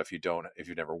 parking lot if you've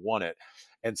never won it.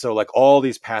 And so like, all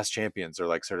these past champions are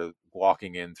like sort of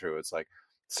walking in through. It's like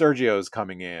Sergio's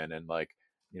coming in, and like,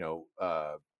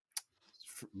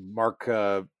 Mark,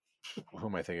 who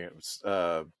am I thinking? It was,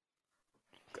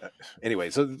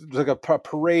 anyway, so there's like a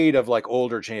parade of like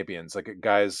older champions, like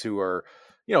guys who are,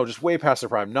 just way past their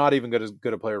prime, not even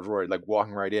good a player as Rory, like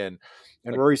walking right in.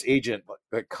 And Rory's agent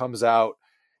like comes out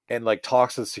and like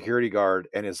talks to the security guard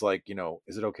and is like,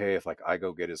 is it okay if like I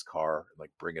go get his car and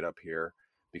like bring it up here,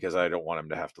 because I don't want him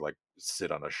to have to like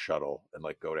sit on a shuttle and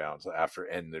like go down. So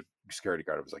security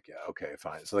guard was like, yeah, okay,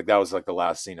 fine. So like that was like the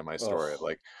last scene of my story.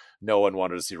 Like no one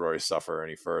wanted to see Rory suffer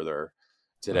any further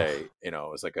today. You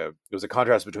know, it was a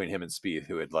contrast between him and Spieth,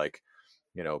 who had like,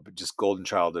 you know, just golden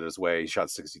childed his way. He shot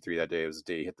 63 that day. It was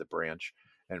the day he hit the branch,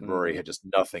 and Rory had just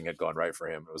nothing had gone right for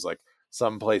him. It was like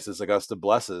some places Augusta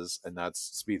blesses, and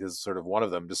that's Spieth is sort of one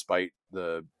of them, despite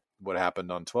what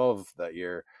happened on 12 that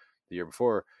year, the year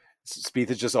before. Spieth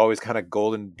is just always kind of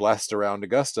golden blessed around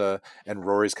Augusta, and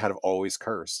Rory's kind of always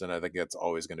cursed, and I think that's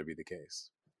always going to be the case.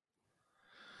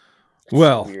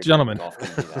 Well, gentlemen, golf can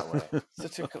be that way.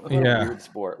 Such a weird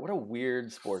sport. What a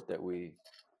weird sport that we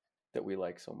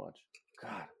like so much.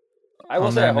 God, I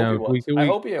will say, I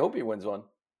hope he wins one.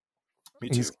 Me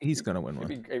too. He's going to win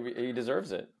one. He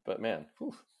deserves it, but man.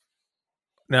 Whew.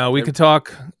 Now we could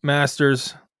talk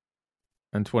Masters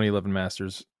and 2011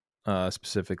 Masters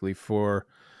specifically for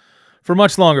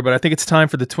much longer, but I think it's time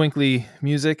for the twinkly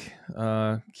music.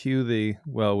 Cue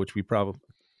which we probably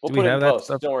we'll put it in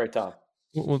post. Don't worry, Tom.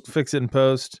 We'll fix it in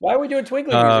post. Why are we doing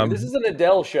twinkly music? This is an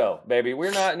Adele show, baby.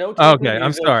 We're not Okay, music.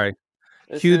 I'm sorry.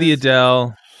 Cue the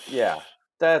Adele. Yeah,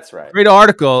 that's right. Great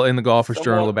article in the Golfers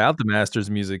Journal about the Masters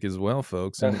music as well,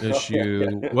 folks. In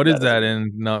issue, what is that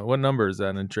in? What number is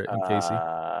that in Casey?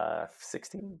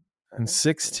 16. And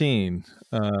 16.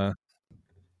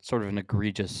 Sort of an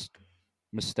egregious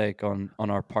mistake on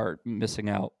our part, missing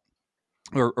out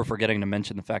or forgetting to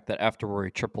mention the fact that after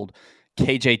Rory tripled,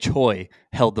 KJ Choi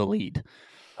held the lead.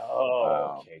 Oh,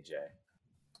 wow. KJ.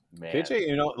 Man. KJ,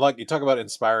 you know, like you talk about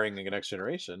inspiring the next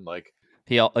generation, like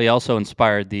he also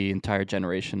inspired the entire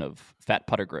generation of fat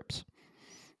putter grips.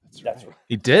 That's right.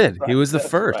 He did. He was the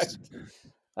first.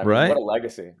 Right. What a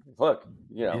legacy. Look,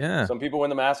 you know, some people win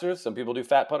the Masters, some people do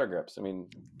fat putter grips. I mean,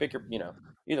 pick your, you know,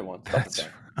 either one. That's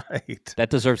right. That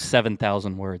deserves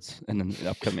 7,000 words in the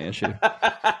upcoming issue.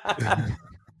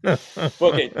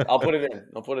 Okay, I'll put it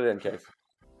in, Case.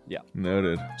 Yeah.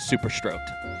 Noted. Super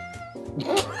stroked.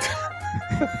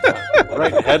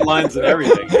 Right, headlines and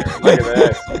everything. Look at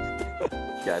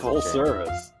that. Guys, full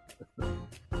service.